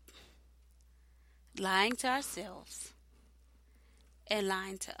stop lying to ourselves and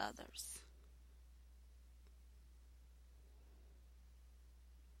lying to others.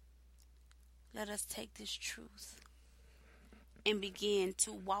 Let us take this truth and begin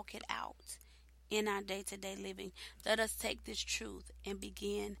to walk it out in our day-to-day living. Let us take this truth and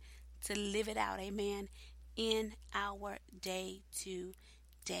begin to live it out, amen, in our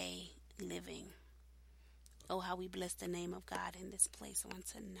day-to-day living. Oh, how we bless the name of God in this place on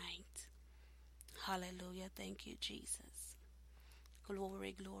tonight. Hallelujah. Thank you, Jesus.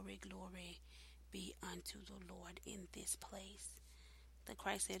 Glory, glory, glory be unto the Lord in this place. The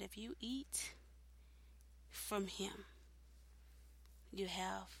Christ said, if you eat from him, you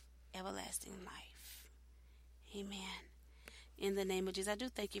have everlasting life. Amen. In the name of Jesus, I do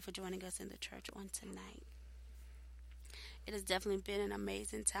thank you for joining us in the church on tonight. It has definitely been an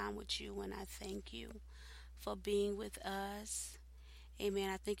amazing time with you, and I thank you for being with us. Amen.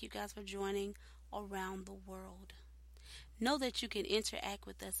 I thank you guys for joining around the world. Know that you can interact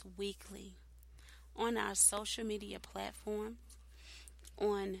with us weekly on our social media platforms.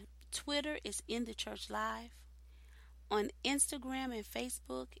 On Twitter, it's In the Church Live. On Instagram and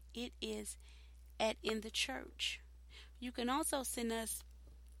Facebook, it is at In the Church. You can also send us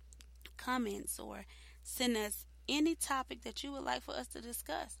comments or send us any topic that you would like for us to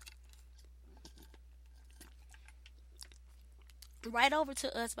discuss right over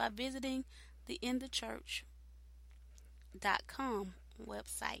to us by visiting the inthechurch.com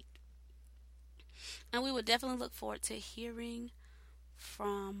website. And we would definitely look forward to hearing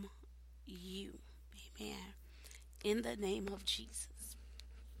from you. Amen. In the name of Jesus.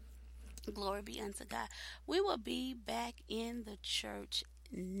 Glory be unto God. We will be back in the church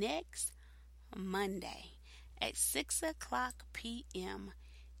next Monday at 6 o'clock p.m.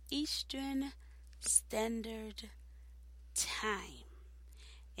 Eastern Standard Time.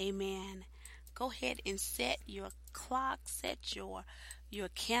 Amen. Go ahead and set your clock, set your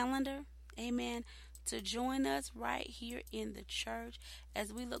calendar, amen, to join us right here in the church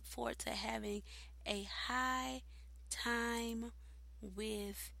as we look forward to having a high time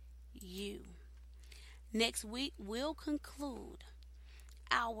with you. Next week we'll conclude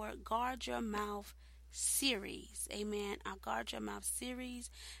our Guard Your Mouth series. Amen. Our Guard Your Mouth series.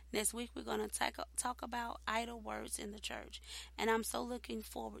 Next week we're going to talk about idle words in the church. And I'm so looking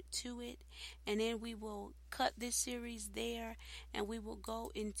forward to it. And then we will cut this series there and we will go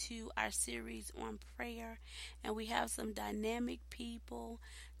into our series on prayer. And we have some dynamic people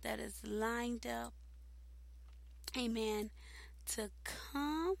that is lined up, amen, to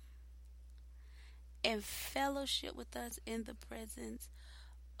come and fellowship with us in the presence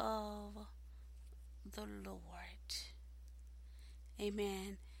of the Lord.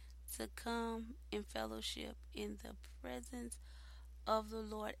 Amen. To come and fellowship in the presence of the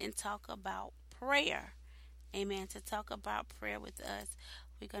Lord and talk about prayer. Amen. To talk about prayer with us,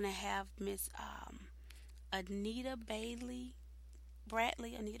 we're going to have Miss Anita Bradley.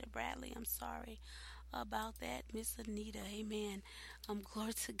 I'm sorry about that, Miss Anita. Amen.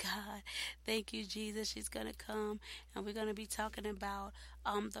 Glory to God. Thank you, Jesus. She's going to come and we're going to be talking about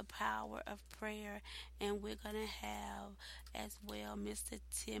the power of prayer, and we're going to have as well Mr.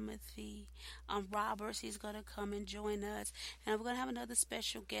 Timothy Roberts. He's going to come and join us, and we're going to have another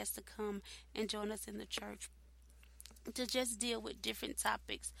special guest to come and join us in the church to just deal with different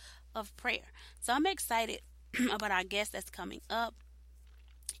topics of prayer. So I'm excited about our guest that's coming up.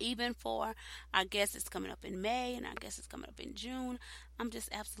 Even for our guest is coming up in May and our guest is coming up in June. I'm just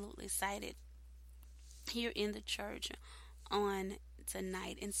absolutely excited here in the church on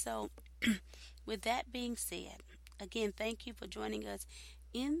tonight. And so with that being said, again, thank you for joining us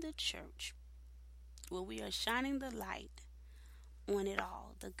in the church where we are shining the light on it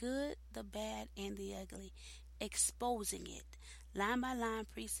all, the good, the bad, and the ugly, exposing it line by line,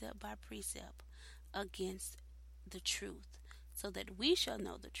 precept by precept against the truth, so that we shall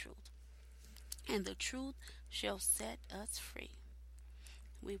know the truth, and the truth shall set us free.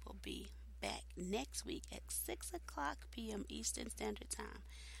 We will be back next week at 6 o'clock p.m. Eastern Standard Time.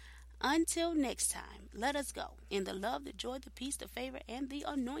 Until next time, let us go in the love, the joy, the peace, the favor, and the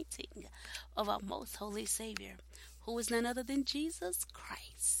anointing of our most holy Savior, who is none other than Jesus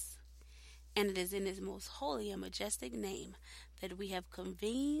Christ. And it is in his most holy and majestic name that we have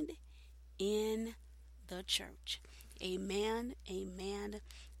convened in the church. Amen, amen,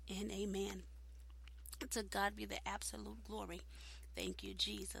 and amen. To God be the absolute glory. Thank you,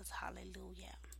 Jesus. Hallelujah.